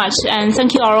very much, and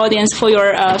thank you our audience for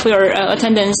your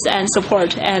attendance and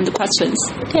support and questions.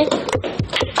 Okay.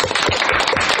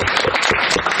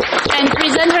 And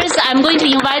presenters, I'm going to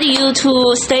invite you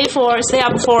to stay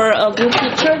up for a group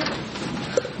picture.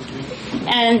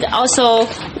 And also,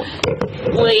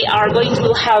 we are going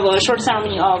to have a short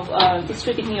ceremony of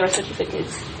distributing your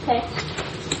certificates. Okay.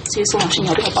 所以宋老师你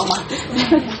要不要帮忙？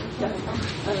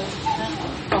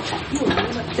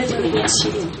在这里面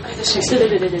7点，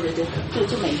对，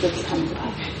就每一个给他们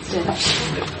对。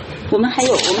我们还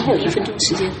有1分钟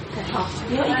时间。好，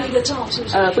你要一个一个照是不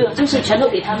是？不用，就是全都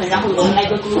给他们，然后我们来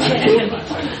个 group.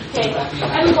 Okay,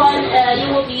 everyone,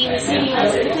 you will be receiving a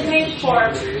certificate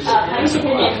for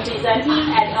participating and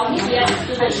presenting at LPCS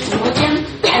Student Symposium,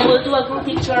 and we'll do a group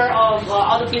picture of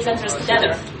all the presenters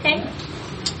together. Okay.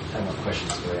 I have more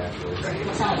questions for you afterwards.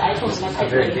 I'm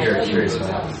very curious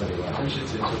about the study lab.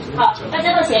 好，大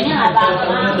家到前面来吧，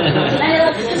大家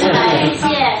到前面来，谢谢，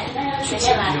大家到前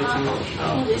面来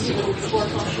啊。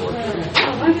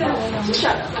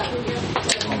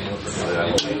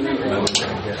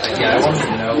Yeah, I wanted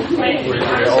to know,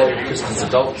 were all your Christians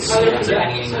adults? Was there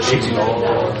any English at all?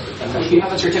 If you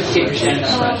have a certificate, you're standing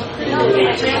up.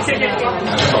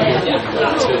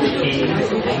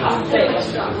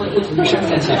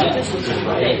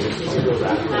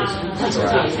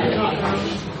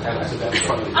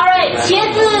 Alright,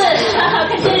 茄子，看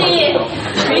这里，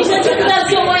女生就知道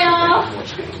就位哦。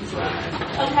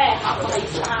OK， 好，不好意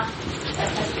思啊。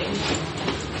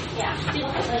呀，这个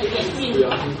好像有点近。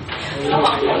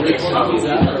Alright,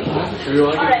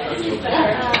 this is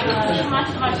better. Much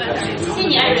better. 谢谢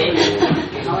你，艾瑞。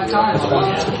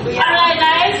Alright,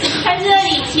 guys， 看这里，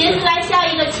茄子来笑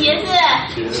一个茄子。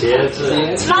茄子。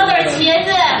Louder， 茄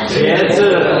子。茄子。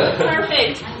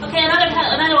Perfect. Okay,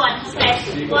 another one. Okay,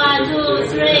 1, 2,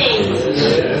 3.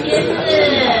 茄子。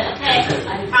Okay，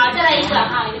 好，再来一个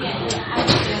哈，有点暗。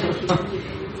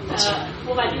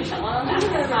我把这个闪光灯打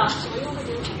开哈。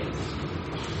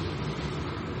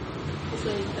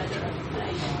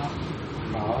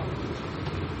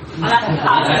好了，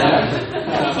好，谢谢。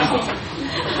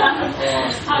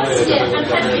好，谢谢，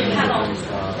看这里看到。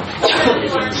谢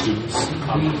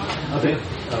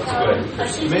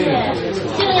谢，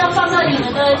这个要放到你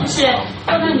们的，就是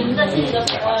放到你们的这个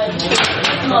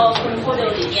portfolio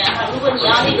里面哈。如果你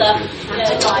要那个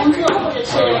找工作或者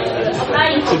是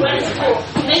applying for grad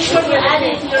school，make sure you add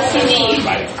it to your CV.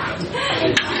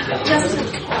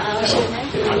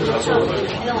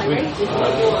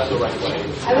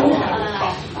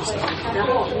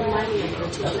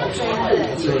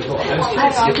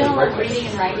 Reading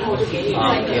and writing.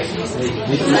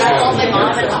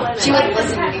 She like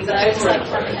listened to me, but I was just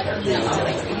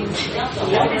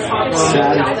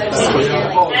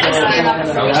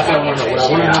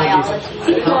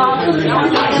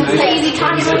like easy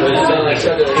talking.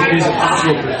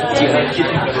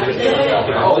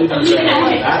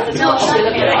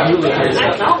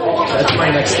 That's my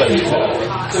next study.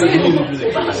 So you need to do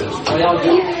the classes.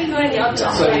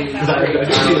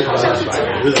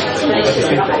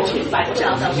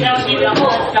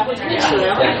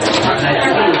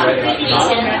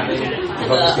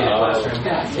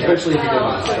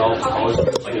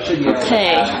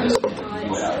 Okay.